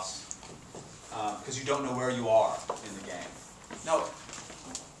payoffs because you don't know where you are in the game. No,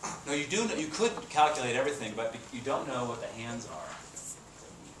 you do. You could calculate everything, but you don't know what the hands are.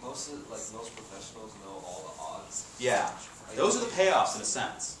 Most professionals know all the odds. Yeah, those are the payoffs in a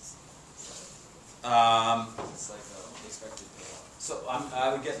sense. It's like expected payoff. So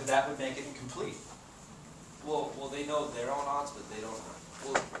I would guess that would make it complete. Well, they know their own odds, but they don't.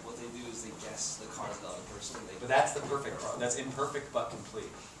 Well, what they do is they guess the card of the other person. But that's the perfect. That's imperfect but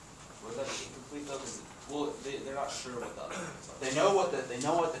complete. Would that be incomplete though? Because they're not sure what the other ones are. They know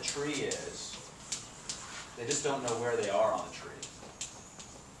what the tree is. They just don't know where they are on the tree.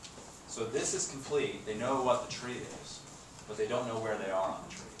 So this is complete. They know what the tree is, but they don't know where they are on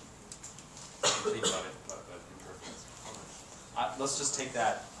the tree. Complete but imperfect. Let's just take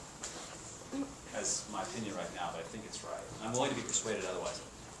that as my opinion right now, but I think it's right. I'm willing to be persuaded otherwise.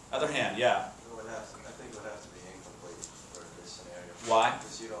 Other hand, yeah. I think it would have to be incomplete for this scenario. Why?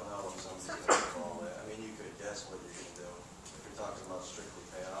 Because you don't know when somebody's going to fall in. I mean, you could guess what you're going to do. If you're talking about strictly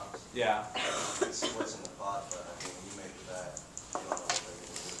payoffs, Yeah. it's what's in the pot, but I mean, when you make that, you don't know what they're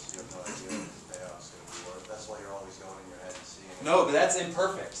going to do, so you have no idea what the payoff's going to be worth. That's why you're always going in your head and seeing it. No, but that's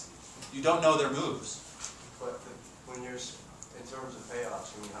imperfect. You don't know their moves. But when you're, in terms of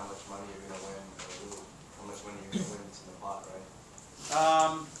payoffs, you mean how much money you're going to win or lose, how much money you're going to win in the pot, right?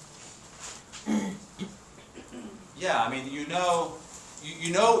 Yeah, I mean, you know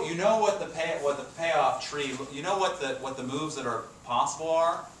what the payoff tree. You know what the moves that are possible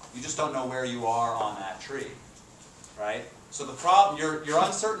are. You just don't know where you are on that tree, right? So the problem, your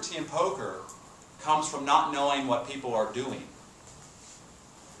uncertainty in poker, comes from not knowing what people are doing,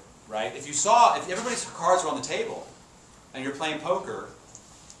 right? If everybody's cards were on the table, and you're playing poker,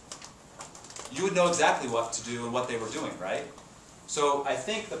 you would know exactly what to do and what they were doing, right? So I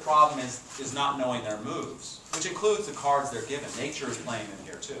think the problem is not knowing their moves, which includes the cards they're given. Nature is playing in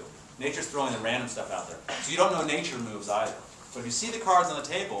here too. Nature's throwing the random stuff out there. So you don't know nature moves either. But if you see the cards on the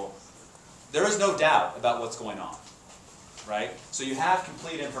table, there is no doubt about what's going on, right? So you have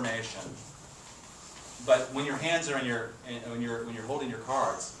complete information. But when your hands are when you're holding your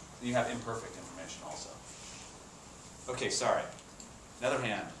cards, you have imperfect information also. Okay, sorry. Another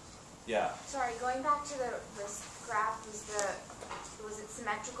hand. Yeah. Sorry, going back to the risk graph, was it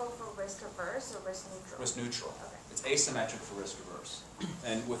symmetrical for risk averse or risk neutral? Risk neutral. Okay. It's asymmetric for risk averse,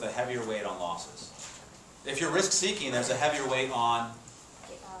 and with a heavier weight on losses. If you're risk seeking, there's a heavier weight on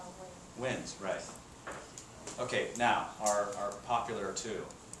wins, right? Okay, now our popular two.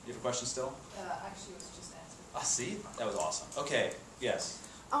 You have a question still? Actually, it was just answered. Ah, see, that was awesome. Okay, yes.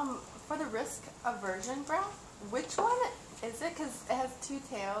 For the risk aversion graph, which one is it? Because it has two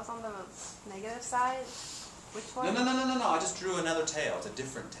tails on the negative side. Which one? No. I just drew another tail. It's a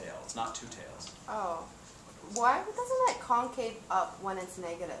different tail. It's not two tails. Oh. Why doesn't it concave up when it's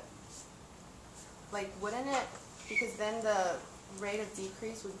negative? Like, wouldn't it? Because then the rate of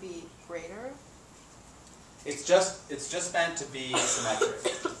decrease would be greater. It's just meant to be symmetric.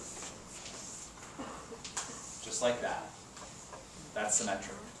 Just like that. That's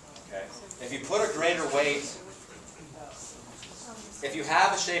symmetric. Okay? If you put a greater weight, if you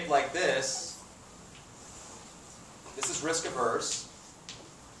have a shape like this is risk averse.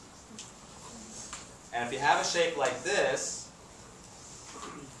 And if you have a shape like this,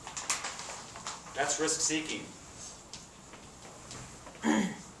 that's risk seeking.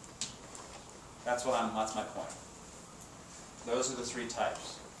 That's my point. Those are the three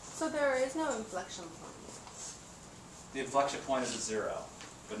types. So there is no inflection point. The inflection point is at 0,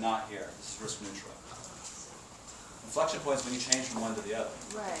 but not here. This is risk neutral. Inflection point is when you change from one to the other.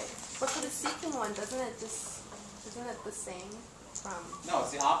 Right. But for the seeking one, isn't it the same from? No,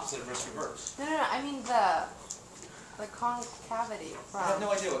 it's the opposite of risk averse. No. I mean the concavity from. I have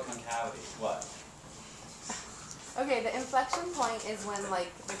no idea what concavity. What? Okay, the inflection point is when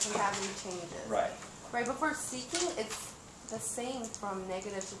like the concavity changes. Right. Right, but for seeking, it's the same from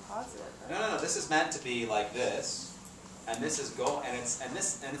negative to positive. Right? No. This is meant to be like this, and this is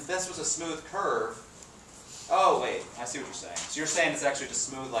and if this was a smooth curve. Oh wait, I see what you're saying. So you're saying it's actually just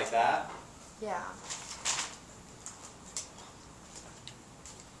smooth like that? Yeah.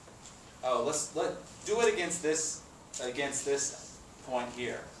 Oh, let's do it against this point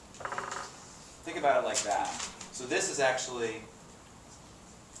here. Think about it like that. So this is actually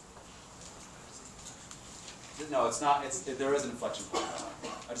no, it's not. There is an inflection point.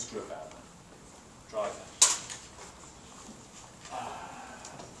 I just drew it badly. Draw it back.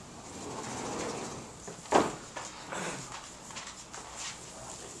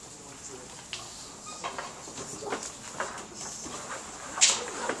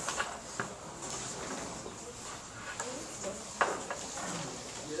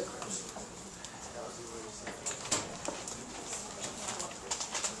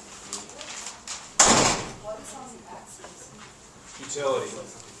 Utility.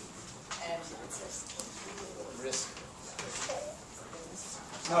 Risk.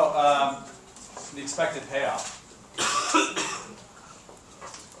 No, the expected payoff.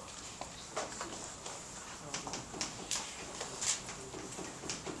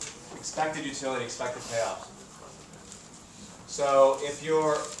 Expected utility, expected payoff. So if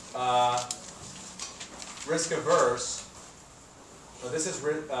you're risk averse, well, this is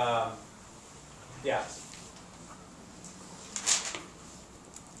yeah.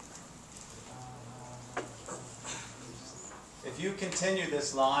 If you continue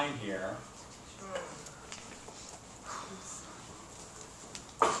this line here,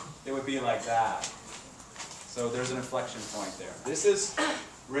 it would be like that. So there's an inflection point there. This is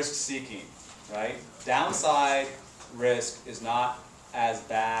risk seeking, right? Downside risk is not as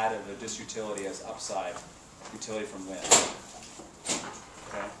bad of a disutility as upside utility from wind.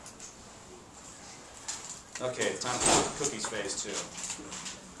 Okay, it's time for cookies phase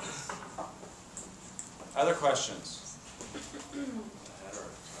 2. Other questions?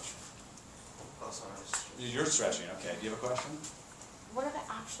 You're stretching, okay. Do you have a question? What are the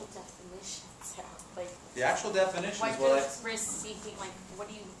actual definitions? Like the actual definitions. What does risk seeking? Like,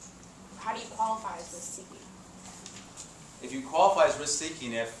 how do you qualify as risk seeking? If you qualify as risk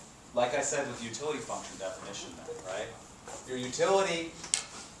seeking, if, like I said with the utility function definition, then, right? Your utility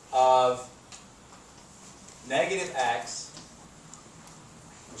of negative x,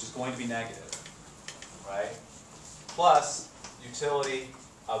 which is going to be negative, right? Plus utility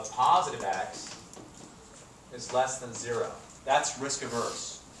of positive x is less than 0. That's risk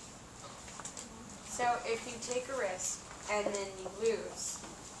averse. So if you take a risk and then you lose,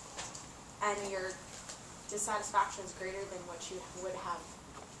 and your dissatisfaction is greater than what you would have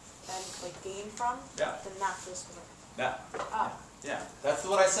then gained from, then that's risk averse. Yeah, that's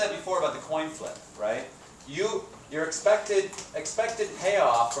what I said before about the coin flip, right? Your expected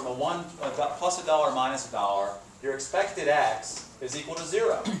payoff from plus $1 minus $1, your expected x is equal to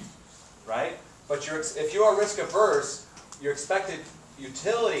 0, right? But if you are risk averse, your expected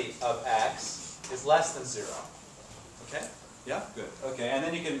utility of x is less than 0. Okay? Yeah? Good. Okay, and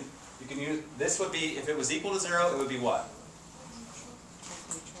then you can use, this would be, if it was equal to 0, it would be what?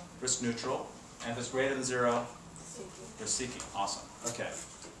 Risk neutral. And if it's greater than 0, risk seeking. Awesome. Okay.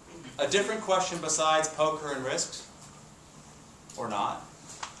 A different question besides poker and risks? Or not?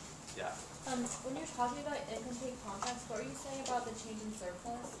 Yeah. When you're talking about incomplete contracts, what are you saying about the change in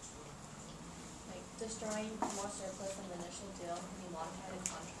surplus? Like destroying more surplus than the initial deal can be modified in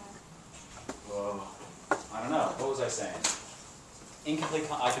contract? Whoa. I don't know. What was I saying? Incomplete.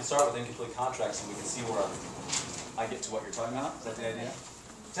 I could start with incomplete contracts and we can see where I get to what you're talking about. Is that the idea?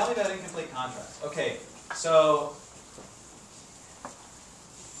 Tell me about incomplete contracts. Okay. So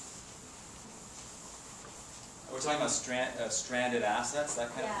we're talking about stranded assets, that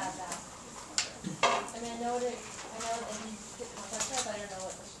kind of thing? Yeah, that. I mean, I know that he put contract, but I don't know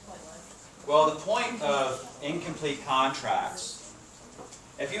what the point was. Well, the point of incomplete contracts,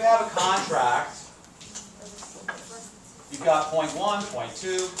 if you have a contract, you've got point 1, point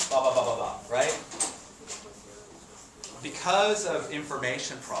 2, blah, blah, blah, blah, blah, right? Because of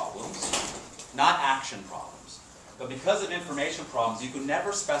information problems, not action problems, but because of information problems, you can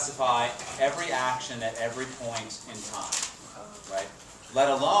never specify every action at every point in time, right? Let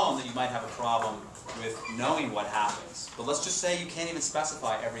alone that you might have a problem with knowing what happens. But let's just say you can't even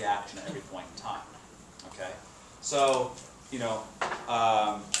specify every action at every point in time, okay? So, you know,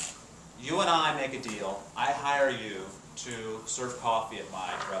 you and I make a deal. I hire you to serve coffee at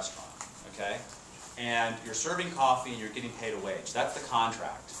my restaurant, okay? And you're serving coffee and you're getting paid a wage. That's the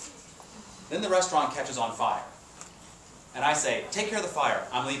contract. Then the restaurant catches on fire. And I say, take care of the fire,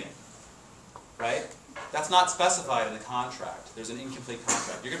 I'm leaving. Right? That's not specified in the contract. There's an incomplete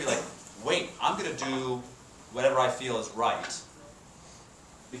contract. You're going to be like, wait, I'm going to do whatever I feel is right.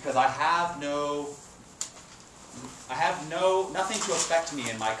 Because I have nothing to affect me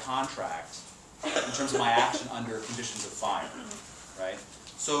in my contract in terms of my action under conditions of fire. Right?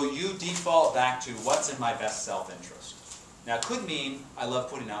 So you default back to what's in my best self-interest. Now it could mean I love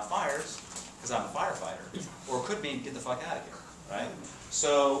putting out fires because I'm a firefighter, or it could mean get the fuck out of here, right?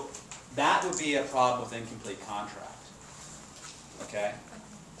 So that would be a problem with incomplete contract, okay?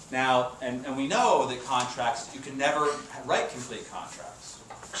 Now, and we know that contracts, you can never write complete contracts,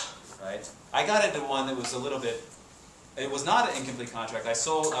 right? I got into one that was a little bit, it was not an incomplete contract. I was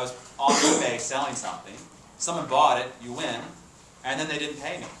on eBay selling something, someone bought it, you win, and then they didn't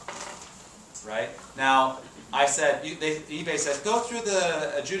pay me, right? Now, I said, eBay says, go through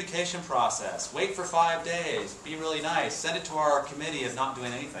the adjudication process, wait for 5 days, be really nice, send it to our committee of not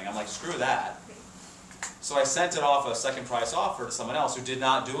doing anything. I'm like, screw that. So I sent it off a second price offer to someone else who did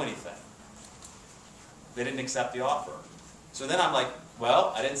not do anything. They didn't accept the offer. So then I'm like,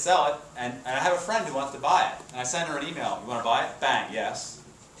 well, I didn't sell it, and I have a friend who wants to buy it. And I sent her an email, you want to buy it? Bang, yes.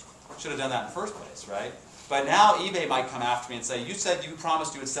 Should have done that in the first place, right? But now eBay might come after me and say, you said you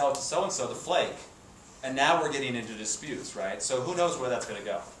promised you would sell it to so-and-so, the flake. And now we're getting into disputes, right? So who knows where that's going to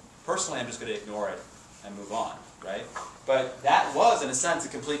go. Personally, I'm just going to ignore it and move on, right? But that was, in a sense, a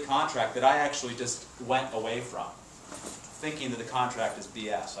complete contract that I actually just went away from, thinking that the contract is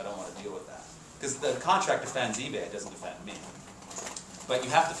BS. I don't want to deal with that. Because the contract defends eBay, it doesn't defend me. But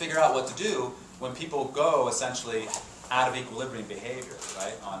you have to figure out what to do when people go, essentially, out of equilibrium behavior,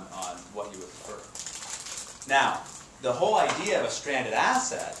 right, on what you would prefer. Now, the whole idea of a stranded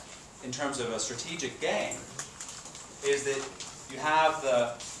asset, in terms of a strategic game, is that you have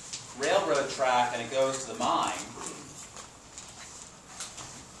the railroad track and it goes to the mine,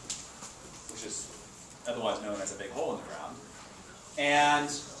 which is otherwise known as a big hole in the ground.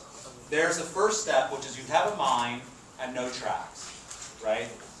 And there's the first step, which is you have a mine and no tracks, right?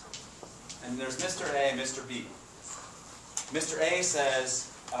 And there's Mr. A and Mr. B. Mr. A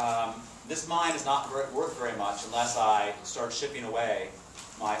says, this mine is not worth very much unless I start shipping away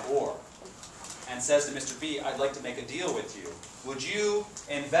my ore, and says to Mr. B, I'd like to make a deal with you. Would you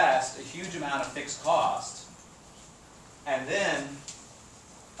invest a huge amount of fixed cost and then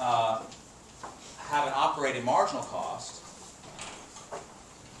have an operating marginal cost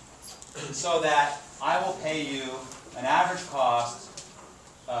so that I will pay you an average cost,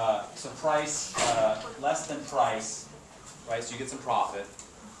 so price less than price, right, so you get some profit,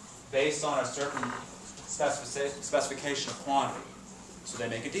 based on a certain specification of quantity. So they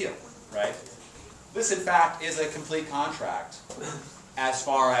make a deal, right? This, in fact, is a complete contract as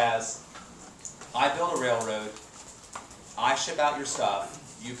far as I build a railroad, I ship out your stuff,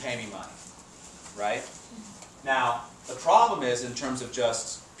 you pay me money, right? Now, the problem is, in terms of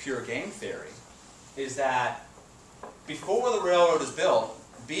just pure game theory, is that before the railroad is built,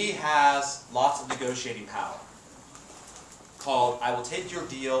 B has lots of negotiating power, called I will take your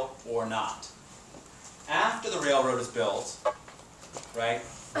deal or not. After the railroad is built, right,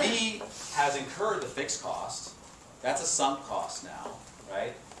 B has incurred the fixed cost. That's a sunk cost now,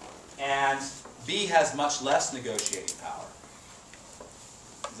 right? And B has much less negotiating power.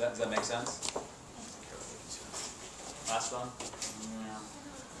 Does that make sense? Last one? Yeah.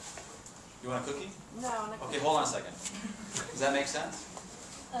 You want a cookie? No. Okay, hold on a second. Does that make sense?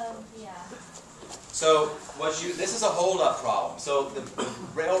 Yeah. So this is a hold-up problem. So the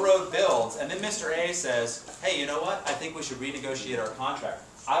railroad builds, and then Mr. A says, hey, you know what? I think we should renegotiate our contract.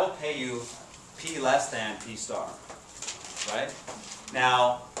 I will pay you P less than P star, right?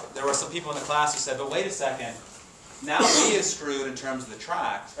 Now, there were some people in the class who said, but wait a second, now B is screwed in terms of the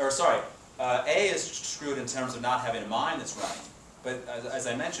tracks, or sorry, A is screwed in terms of not having a mine that's running. But as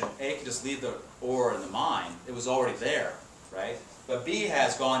I mentioned, A can just leave the ore in the mine. It was already there, right? But B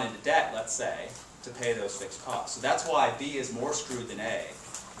has gone into debt, let's say, to pay those fixed costs. So that's why B is more screwed than A,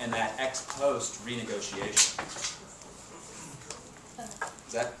 and that ex post renegotiation.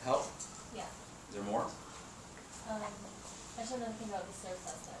 Does that help? Yeah. Is there more? I just want to think about the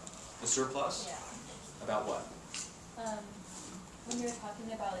surplus then. The surplus? Yeah. About what? When you were talking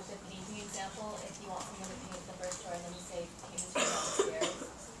about like the painting example, if you want someone to paint the first floor and then you say paint the downstairs,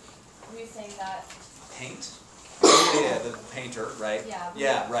 were you saying that? Paint? Yeah, the painter, right? Yeah.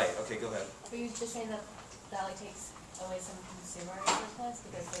 Yeah, right. Okay, go ahead. Were you just saying that that like takes away some consumer surplus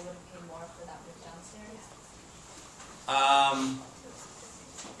because they would have paid more for that roof downstairs?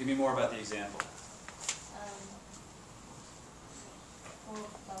 Give me more about the example. Well,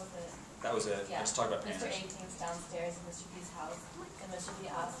 that was it. That was it. Yeah. Let's talk about Mr. painters. A paints downstairs in Mr. B's house, and Mr. B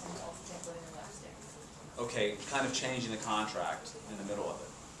asked him to also paint living room upstairs. Okay, kind of changing the contract in the middle of it.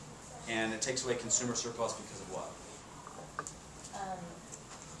 And it takes away consumer surplus because of what?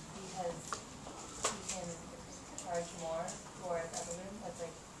 Because he can charge more for the other room that's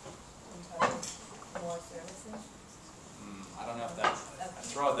like in charge of more services. I don't know if that.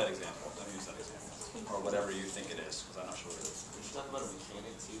 Okay. Throw out that example. Don't use that example. Or whatever you think it is, because I'm not sure what it is. We should talk about a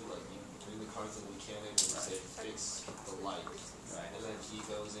mechanic too, like you bring the car to the mechanic and you say fix the light. Right. And then he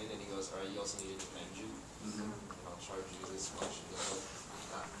goes in and he goes, alright, you also need an engine. And I'll charge you this much.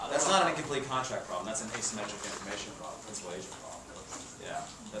 That's not an incomplete contract problem. That's an asymmetric information problem. Principal agent problem. Yeah,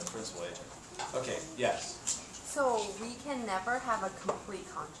 that's principal agent. Okay, yes. So we can never have a complete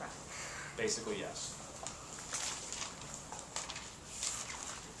contract. Basically, yes.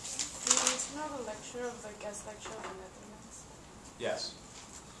 Do you need to know the lecture of the guest lecture of the Netherlands? Yes.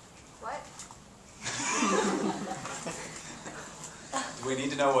 What? Do we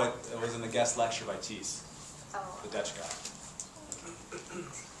need to know what was in the guest lecture by Thies, Oh. the Dutch guy?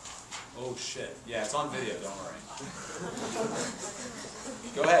 Oh shit. Yeah, it's on video, don't worry.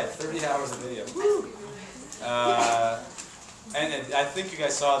 Go ahead, 30 hours of video. Woo! And I think you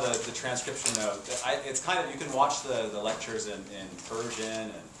guys saw the transcription note. It's kind of, you can watch the lectures in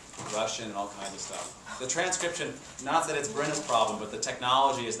Persian and Russian and all kinds of stuff. The transcription, not that it's Brenna's problem, but the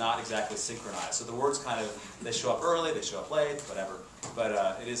technology is not exactly synchronized. So the words kind of, they show up early, they show up late, whatever. But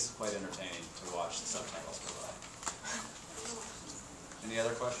it is quite entertaining to watch the subtitles go by. Any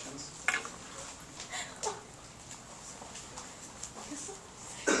other questions?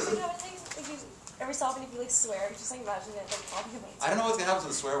 Every so often if you like swear, just like imagine it like popping in my I don't know what's going to happen to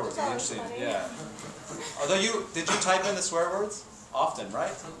the swear words. It'll be That's interesting. funny. Yeah. Although did you type in the swear words? Often,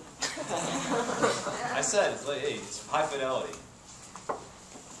 right? I said, it's like, hey, it's high fidelity.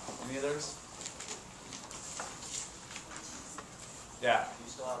 Any others? Yeah. Do you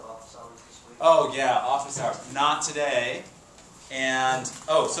still have office hours this week? Oh, yeah, office hours. Not today. And,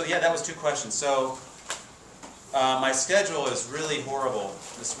 so yeah, that was 2 questions. So, my schedule is really horrible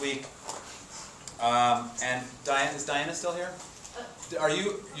this week. And Diana, is Diana still here?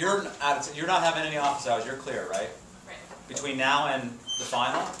 You're not having any office hours, you're clear, right? Right. Between now and the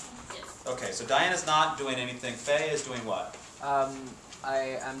final? Yes. Okay, so Diana's not doing anything. Faye is doing what?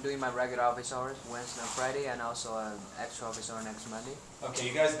 I am doing my regular office hours Wednesday and Friday, and also an extra office hour next Monday. Okay,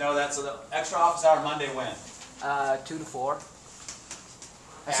 you guys know that. So the extra office hour Monday when? 2 to 4.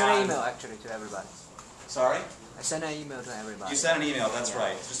 I sent an email actually to everybody. Sorry? I sent an email to everybody. You sent an email, that's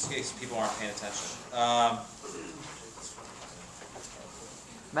right. Just in case people aren't paying attention.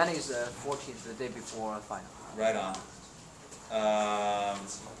 Monday is the 14th, the day before final. Right on.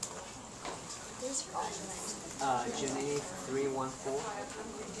 Jenny 314.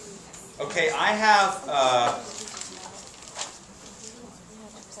 Okay, I have.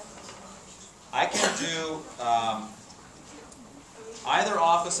 I can do either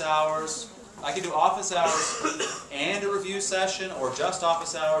office hours. I can do office hours and a review session, or just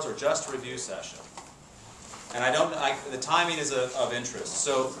office hours, or just a review session. And the timing is of interest.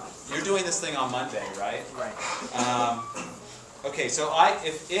 So you're doing this thing on Monday, right? Right. Okay, so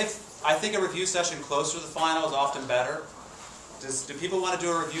if I think a review session closer to the final is often better. Do people want to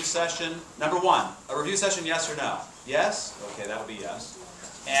do a review session? Number 1, a review session, yes or no? Yes? Okay, that would be yes.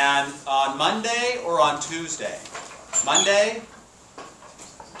 And on Monday or on Tuesday? Monday?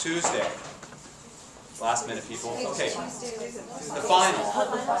 Tuesday. Last minute people. Okay. The final.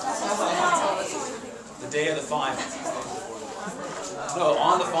 The day of the final. No,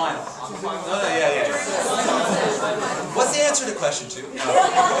 on the final. No, yeah. What's the answer to question 2? No.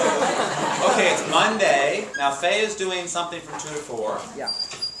 Okay, it's Monday. Now, Faye is doing something from 2 to 4. Yeah.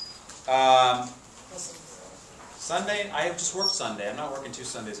 Sunday, I have just worked Sunday. I'm not working 2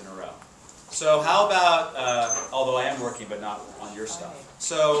 Sundays in a row. So how about, although I am working but not on your stuff.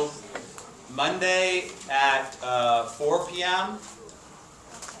 So Monday at 4 p.m.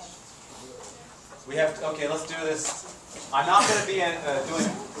 We have, okay, let's do this. I'm not going to be doing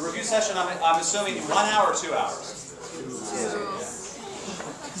the review session, I'm assuming 1 hour or 2 hours?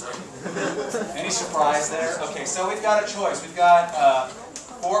 Any surprise there? Okay, so we've got a choice. We've got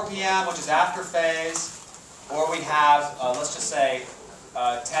 4 p.m., which is after phase, or we have, let's just say,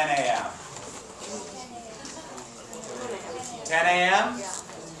 10 a.m. 10 a.m.?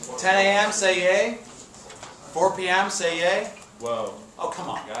 10 a.m., say yay. 4 p.m., say yay. Whoa. Oh, come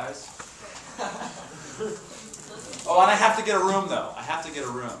on, guys. Oh, and I have to get a room, though. I have to get a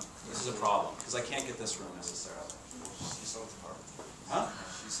room. This is a problem, because I can't get this room necessarily. Huh?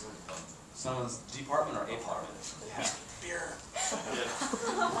 Someone's department or apartment? Yeah. Beer.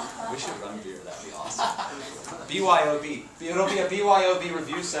 We should run beer. That'd be awesome. BYOB. It'll be a BYOB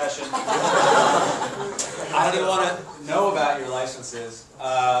review session. I don't even want to know about your licenses.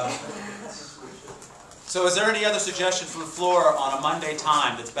 So is there any other suggestion from the floor on a Monday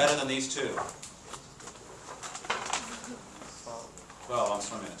time that's better than these two? 12. I'm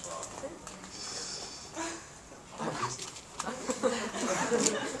swimming at 12.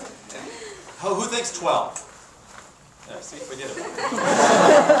 Who thinks 12? Yeah, see, we did it.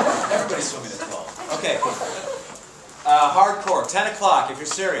 Everybody's swimming at 12. Okay. Hardcore, 10 o'clock if you're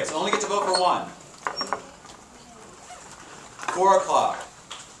serious. Only get to vote for one. 4 o'clock.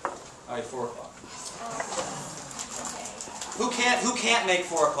 All right, 4 o'clock. Who can't make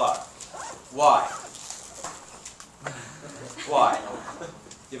 4 o'clock? Why? Why?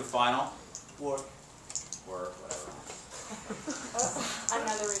 You have a final? Work, whatever.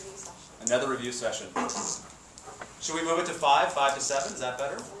 Another review session. Another review session. Should we move it to 5? 5 to 7? Is that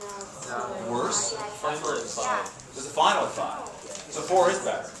better? No. Worse? Final at 5. There's a final at 5. So 4 is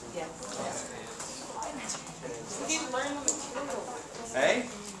better. Yeah. We didn't learn the material. Hey?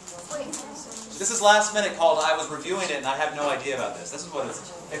 This is last minute called I was reviewing it and I have no idea about this. This is what it is.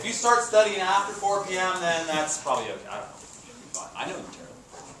 If you start studying after 4 p.m., then that's probably okay. I don't know. I know the material.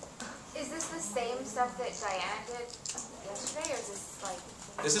 Is this the same stuff that Diana did yesterday, or is this like...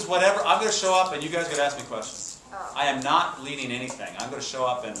 This is whatever. I'm going to show up and you guys are going to ask me questions. Oh. I am not leading anything. I'm going to show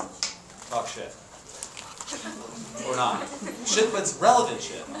up and talk shit. Or not. Shit, but it's relevant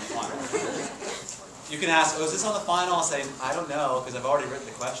shit. You can ask, oh, is this on the final? I'll say, I don't know, because I've already written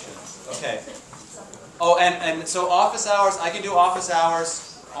the questions. Okay. Oh, and so office hours, I can do office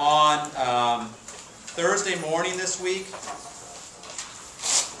hours on Thursday morning this week.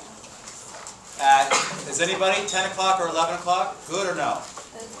 Is anybody 10 o'clock or 11 o'clock? Good or no?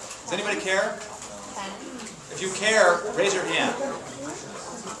 Does anybody care? 10. If you care, raise your hand.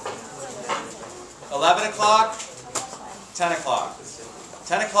 11 o'clock? 10 o'clock.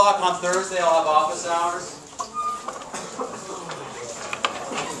 10 o'clock on Thursday, I'll have office hours.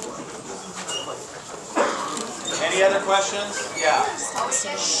 Any other questions? Yeah.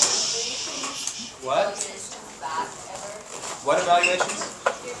 What? What evaluations?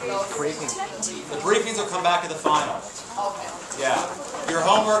 Briefing. The briefings will come back at the final. Yeah. Your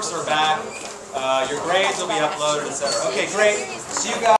homeworks are back. Your grades will be uploaded, etc. Okay, great. See you guys.